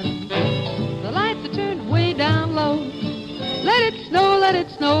popping. The lights are turned way down low. Let it snow, let it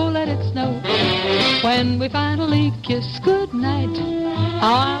snow, let it snow. When we finally kiss goodnight,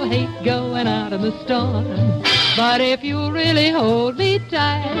 how I'll hate going out in the storm. But if you'll really hold me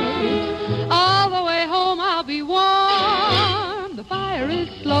tight, all the way home I'll be warm. The fire is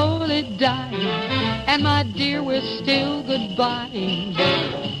slowly dying, and my dear, we're still goodbye.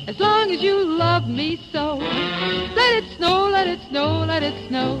 As long as you love me so, let it snow, let it snow, let it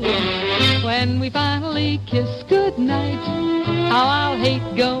snow. When we finally kiss goodnight, how I'll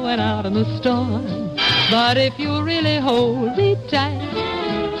hate going out in the storm. But if you'll really hold me tight,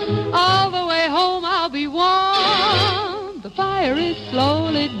 all the way home I'll be warm. The fire is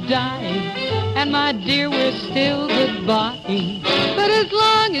slowly dying, and my dear, we're still goodbye. But as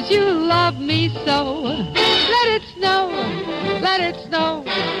long as you love me so, let it snow, let it snow,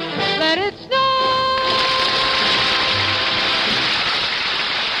 let it snow.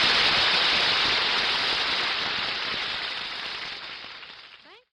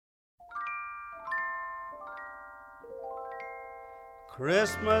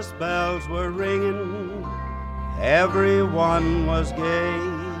 Christmas bells were ringing, everyone was gay.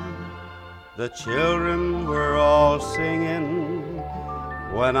 The children were all singing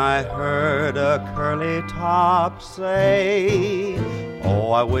when I heard a curly top say,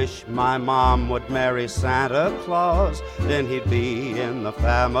 oh, I wish my mom would marry Santa Claus, then he'd be in the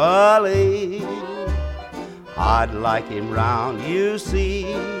family. I'd like him round, you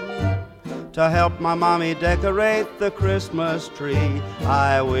see, to help my mommy decorate the Christmas tree.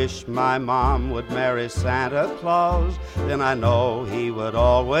 I wish my mom would marry Santa Claus, then I know he would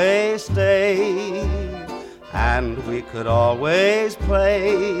always stay. And we could always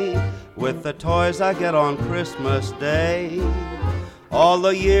play with the toys I get on Christmas Day. All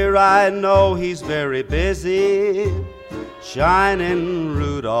the year I know he's very busy, shining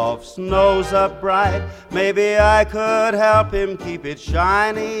Rudolph's nose up bright. Maybe I could help him keep it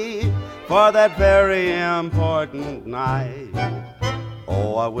shiny for that very important night.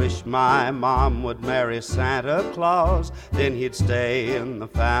 Oh, I wish my mom would marry Santa Claus, then he'd stay in the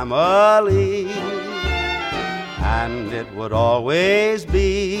family. And it would always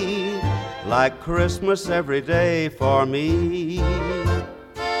be like Christmas every day for me.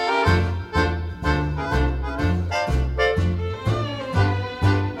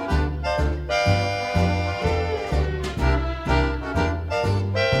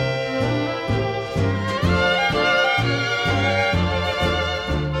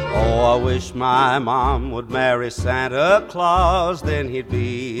 I wish my mom would marry Santa Claus, then he'd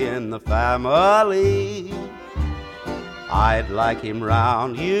be in the family. I'd like him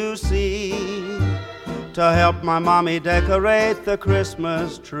round, you see, to help my mommy decorate the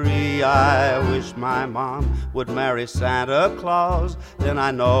Christmas tree. I wish my mom would marry Santa Claus, then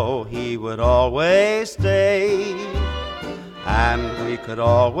I know he would always stay. And we could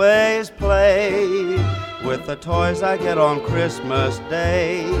always play with the toys I get on Christmas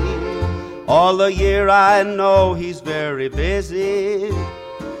Day. All the year I know he's very busy,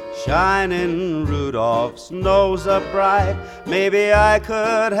 shining Rudolph's nose up bright. Maybe I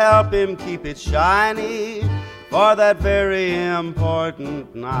could help him keep it shiny for that very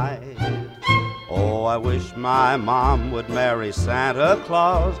important night. Oh, I wish my mom would marry Santa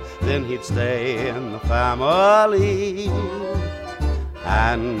Claus, then he'd stay in the family,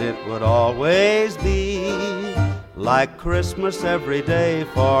 and it would always be like Christmas every day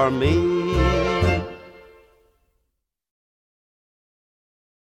for me.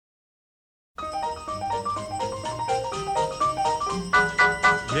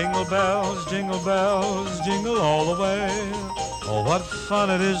 Jingle bells, jingle all the way. Oh, what fun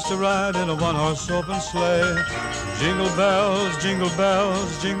it is to ride in a one-horse open sleigh. Jingle bells,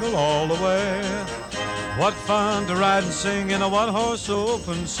 jingle all the way. What fun to ride and sing in a one-horse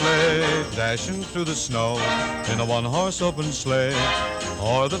open sleigh. Dashing through the snow in a one-horse open sleigh.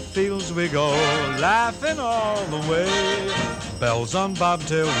 O'er the fields we go, laughing all the way. Bells on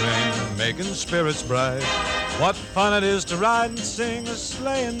bobtail ring, making spirits bright. What fun it is to ride and sing a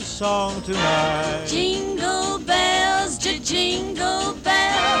sleighing song tonight. Jingle bells, jingle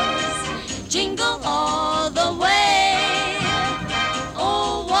bells, jingle all the way.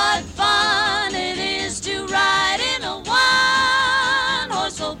 Oh, what fun it is to ride in a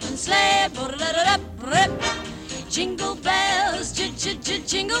one-horse open sleigh. Jingle bells,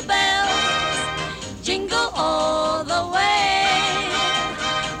 jingle bells, jingle all the way.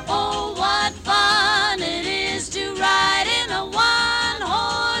 Oh, what fun it is to ride in a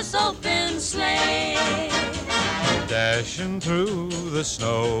one-horse open sleigh. Dashing through the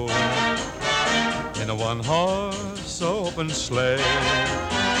snow in a one-horse open sleigh.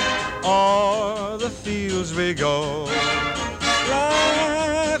 O'er the fields we go,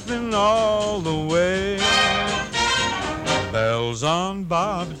 laughing all the way. Bells on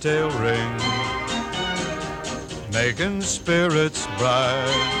bobtail ring, making spirits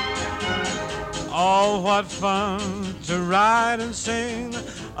bright. Oh, what fun to ride and sing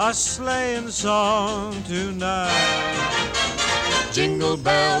a sleighing song tonight. Jingle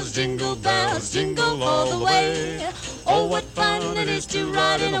bells, jingle all the way. Oh, what fun it is to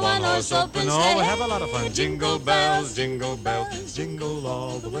ride in a one-horse open sleigh. Oh, we have a lot of fun. Jingle bells, jingle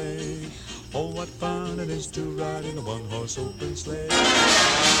all the way. Oh, what fun it is to ride in a one-horse open sleigh.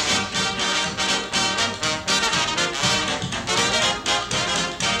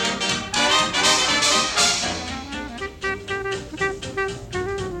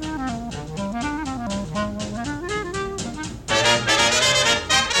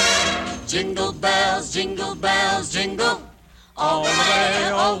 Jingle bells, jingle all the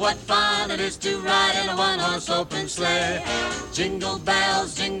way. Oh, what fun it is to ride in a one-horse open sleigh. Jingle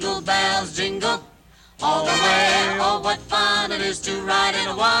bells, jingle all the way. Oh, what fun it is to ride in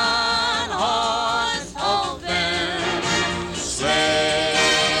a one-horse open sleigh.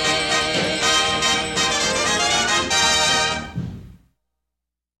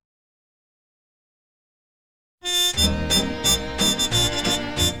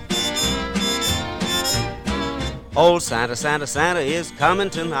 Old Santa, Santa, Santa is coming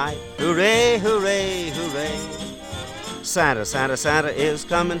tonight. Hooray, hooray, hooray. Santa, Santa, Santa is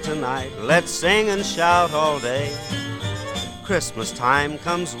coming tonight. Let's sing and shout all day. Christmas time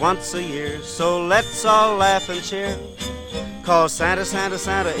comes once a year, so let's all laugh and cheer. 'Cause Santa, Santa,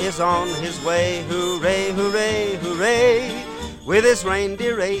 Santa is on his way. Hooray, hooray, hooray. With his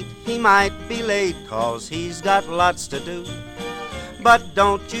reindeer 8, he might be late 'cause he's got lots to do. But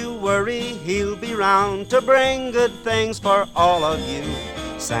don't you worry, he'll be round to bring good things for all of you.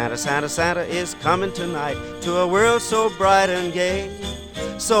 Santa, Santa, Santa is coming tonight to a world so bright and gay.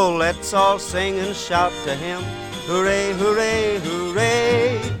 So let's all sing and shout to him, hooray, hooray,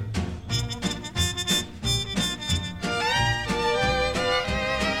 hooray.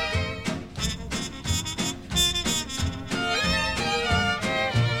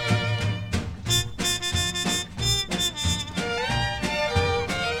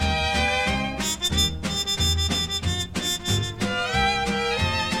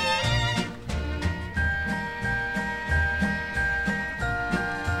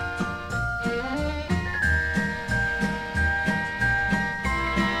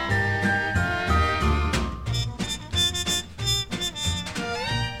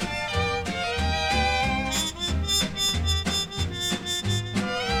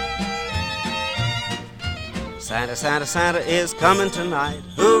 Santa, Santa, Santa is coming tonight.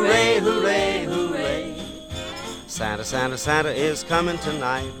 Hooray, hooray, hooray. Santa, Santa, Santa is coming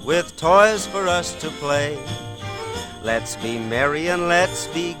tonight with toys for us to play. Let's be merry and let's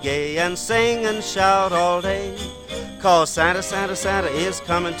be gay and sing and shout all day. 'Cause Santa, Santa, Santa is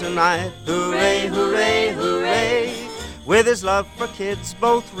coming tonight. Hooray, hooray, hooray. With his love for kids,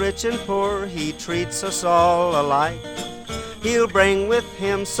 both rich and poor, he treats us all alike. He'll bring with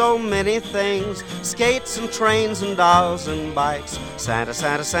him so many things, skates and trains and dolls and bikes. Santa,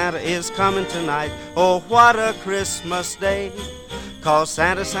 Santa, Santa is coming tonight. Oh, what a Christmas day. 'Cause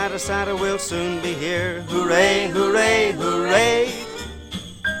Santa, Santa, Santa will soon be here. Hooray, hooray, hooray.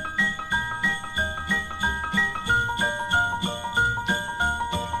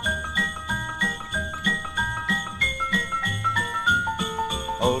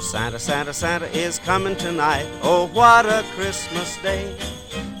 Oh, Santa, Santa, Santa is coming tonight. Oh, what a Christmas day.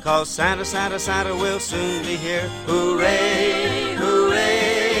 'Cause Santa, Santa, Santa will soon be here. Hooray,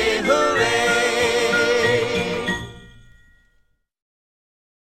 hooray, hooray.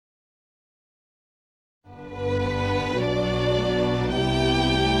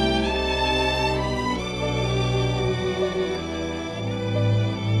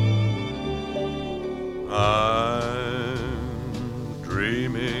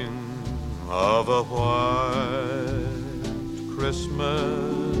 Of a white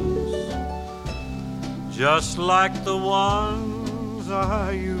Christmas, just like the ones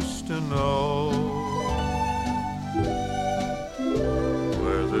I used to know,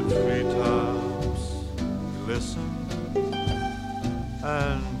 where the treetops glisten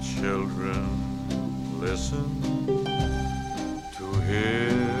and children listen to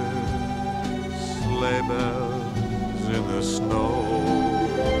hear sleigh bells in the snow.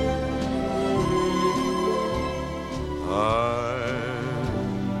 I'm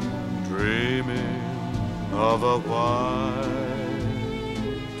dreaming of a white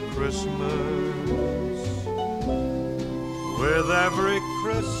Christmas, with every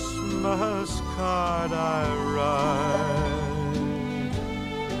Christmas card I write.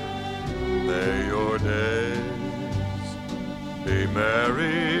 May your days be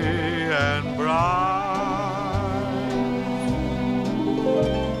merry and bright,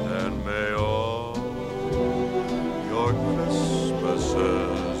 and may all your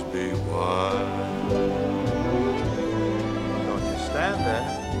Christmases be white. Don't you stand there?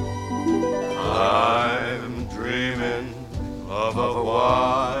 I'm dreaming of a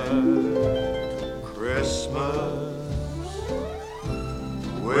white Christmas,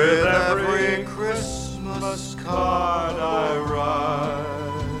 with every Christmas card I write.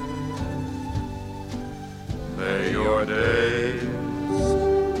 May your days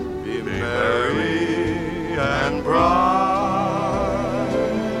be merry and bright,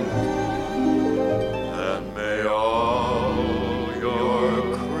 and may all your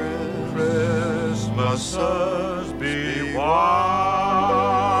Christmases be white.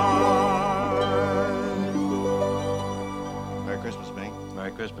 Merry Christmas, Bing.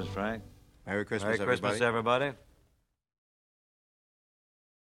 Merry Christmas, Frank. Merry Christmas, Merry Christmas, everybody.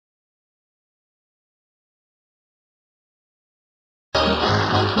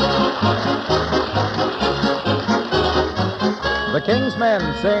 The King's Men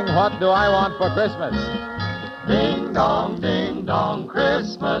sing What Do I Want for Christmas? Ding dong,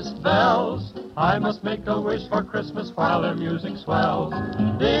 Christmas bells. I must make a wish for Christmas while their music swells.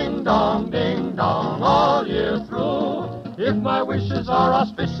 Ding dong, all year through. If my wishes are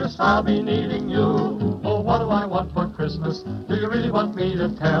auspicious, I'll be needing you. Oh, what do I want for Christmas? Do you really want me to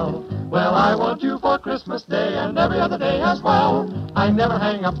tell? Well, I want you for Christmas Day and every other day as well. I never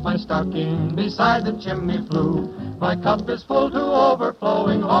hang up my stocking beside the chimney flue. My cup is full to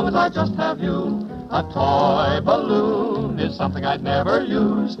overflowing, long as I just have you. A toy balloon is something I'd never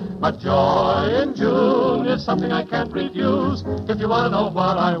use, but joy in June is something I can't refuse. If you want to know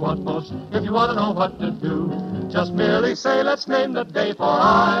what I want most, if you want to know what to do, just merely say, let's name the day, for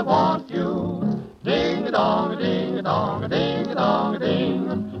I want you. Ding-a-dong, ding-a-dong, ding-a-dong,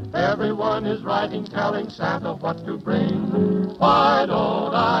 ding. Everyone is writing, telling Santa what to bring. Why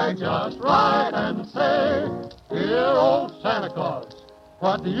don't I just write and say, dear old Santa Claus,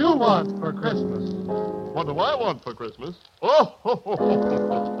 what do you want for Christmas? What do I want for Christmas? Oh,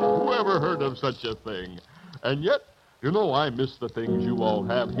 who ever heard of such a thing? And yet, you know, I miss the things you all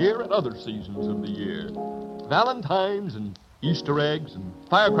have here at other seasons of the year. Valentine's and Easter eggs and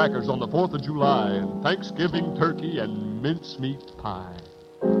firecrackers on the 4th of July and Thanksgiving turkey and mincemeat pie.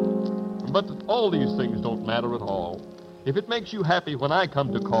 But all these things don't matter at all. If it makes you happy when I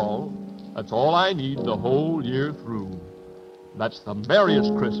come to call, that's all I need the whole year through. That's the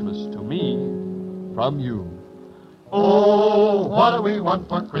merriest Christmas to me from you. Oh, what do we want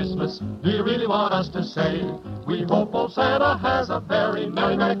for Christmas? Do you really want us to say? We hope old Santa has a very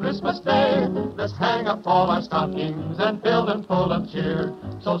merry, merry Christmas day. Let's hang up all our stockings and fill them full of cheer,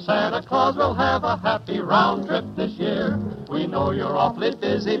 so Santa Claus will have a happy round trip this year. We know you're awfully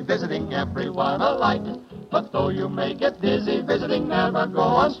busy visiting everyone alike. But though you may get dizzy visiting, never go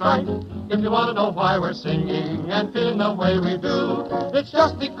on strike. If you want to know why we're singing and feeling the way we do, it's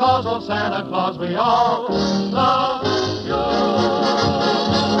just because, old Santa Claus, we all love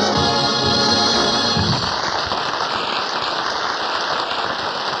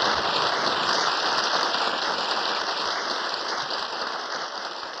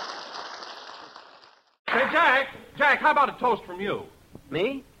Say, Jack, how about a toast from you?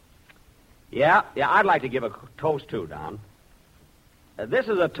 Me? Yeah, I'd like to give a toast too, Don. This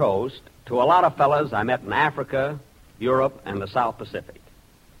is a toast to a lot of fellas I met in Africa, Europe, and the South Pacific.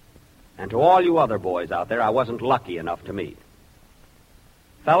 And to all you other boys out there I wasn't lucky enough to meet.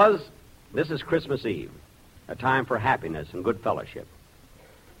 Fellas, this is Christmas Eve, a time for happiness and good fellowship,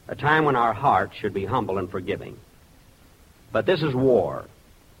 a time when our hearts should be humble and forgiving. But this is war,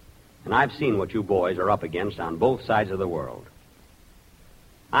 and I've seen what you boys are up against on both sides of the world.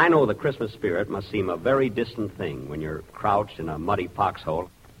 I know the Christmas spirit must seem a very distant thing when you're crouched in a muddy foxhole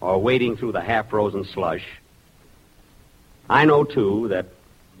or wading through the half-frozen slush. I know, too, that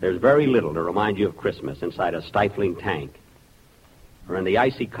there's very little to remind you of Christmas inside a stifling tank or in the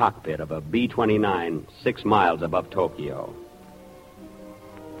icy cockpit of a B-29 6 miles above Tokyo.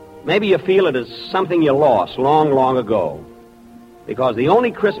 Maybe you feel it as something you lost long, long ago, because the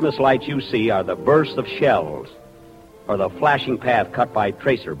only Christmas lights you see are the bursts of shells or the flashing path cut by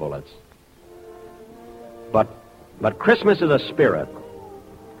tracer bullets. But Christmas is a spirit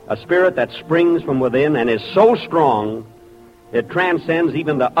that springs from within and is so strong it transcends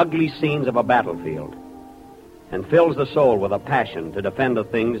even the ugly scenes of a battlefield and fills the soul with a passion to defend the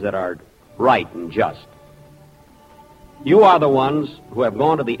things that are right and just. You are the ones who have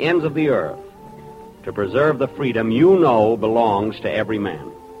gone to the ends of the earth to preserve the freedom you know belongs to every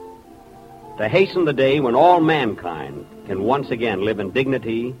man, to hasten the day when all mankind can once again live in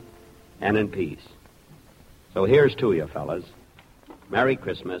dignity and in peace. So here's to you, fellas. Merry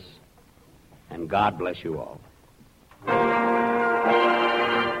Christmas, and God bless you all.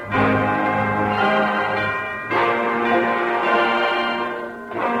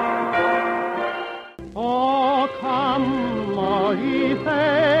 Oh, come, all ye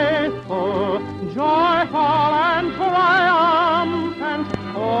faithful, joyful and triumphant.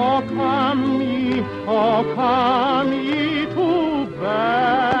 Oh, come ye to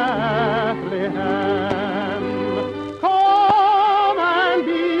Bethlehem. Come and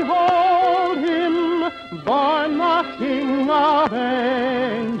behold him, born the King of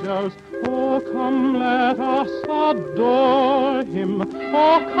angels. Oh, come, let us adore him.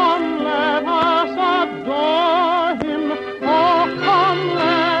 Oh, come, let us adore him. Oh, come,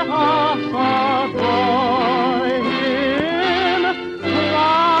 let us adore him.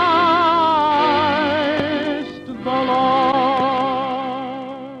 Christ the Lord.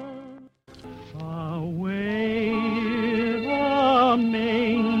 Away in a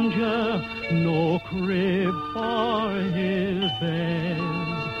manger, no crib for his bed.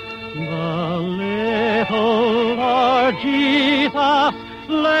 The little Lord Jesus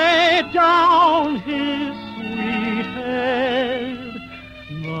laid down his sweet head.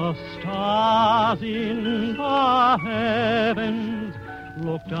 The stars in the heavens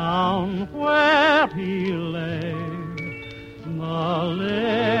looked down where he lay. The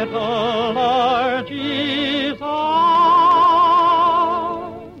little Lord Jesus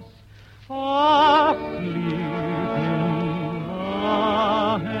asleep in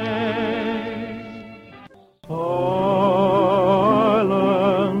the hay.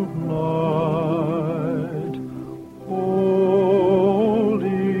 Silent night, holy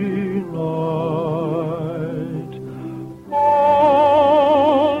night,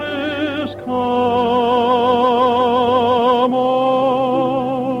 all is calm,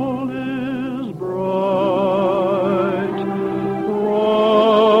 all is bright,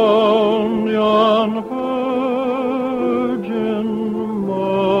 round yon virgin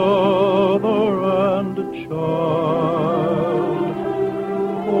mother and child,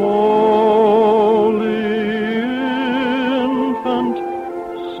 holy infant,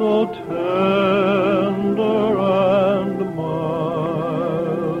 so tender and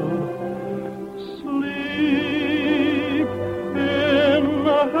mild, sleep in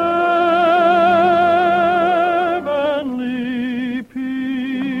heavenly peace.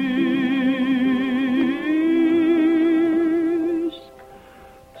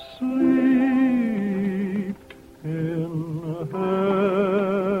 Sleep in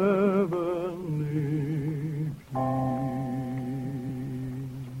heavenly peace.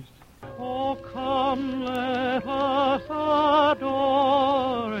 Oh, come.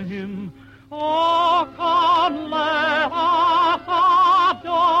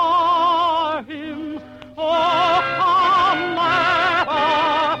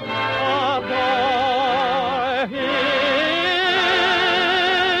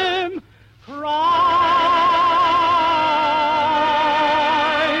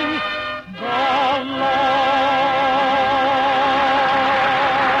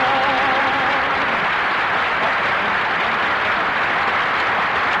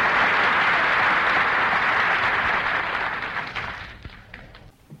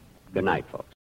 Good night, folks.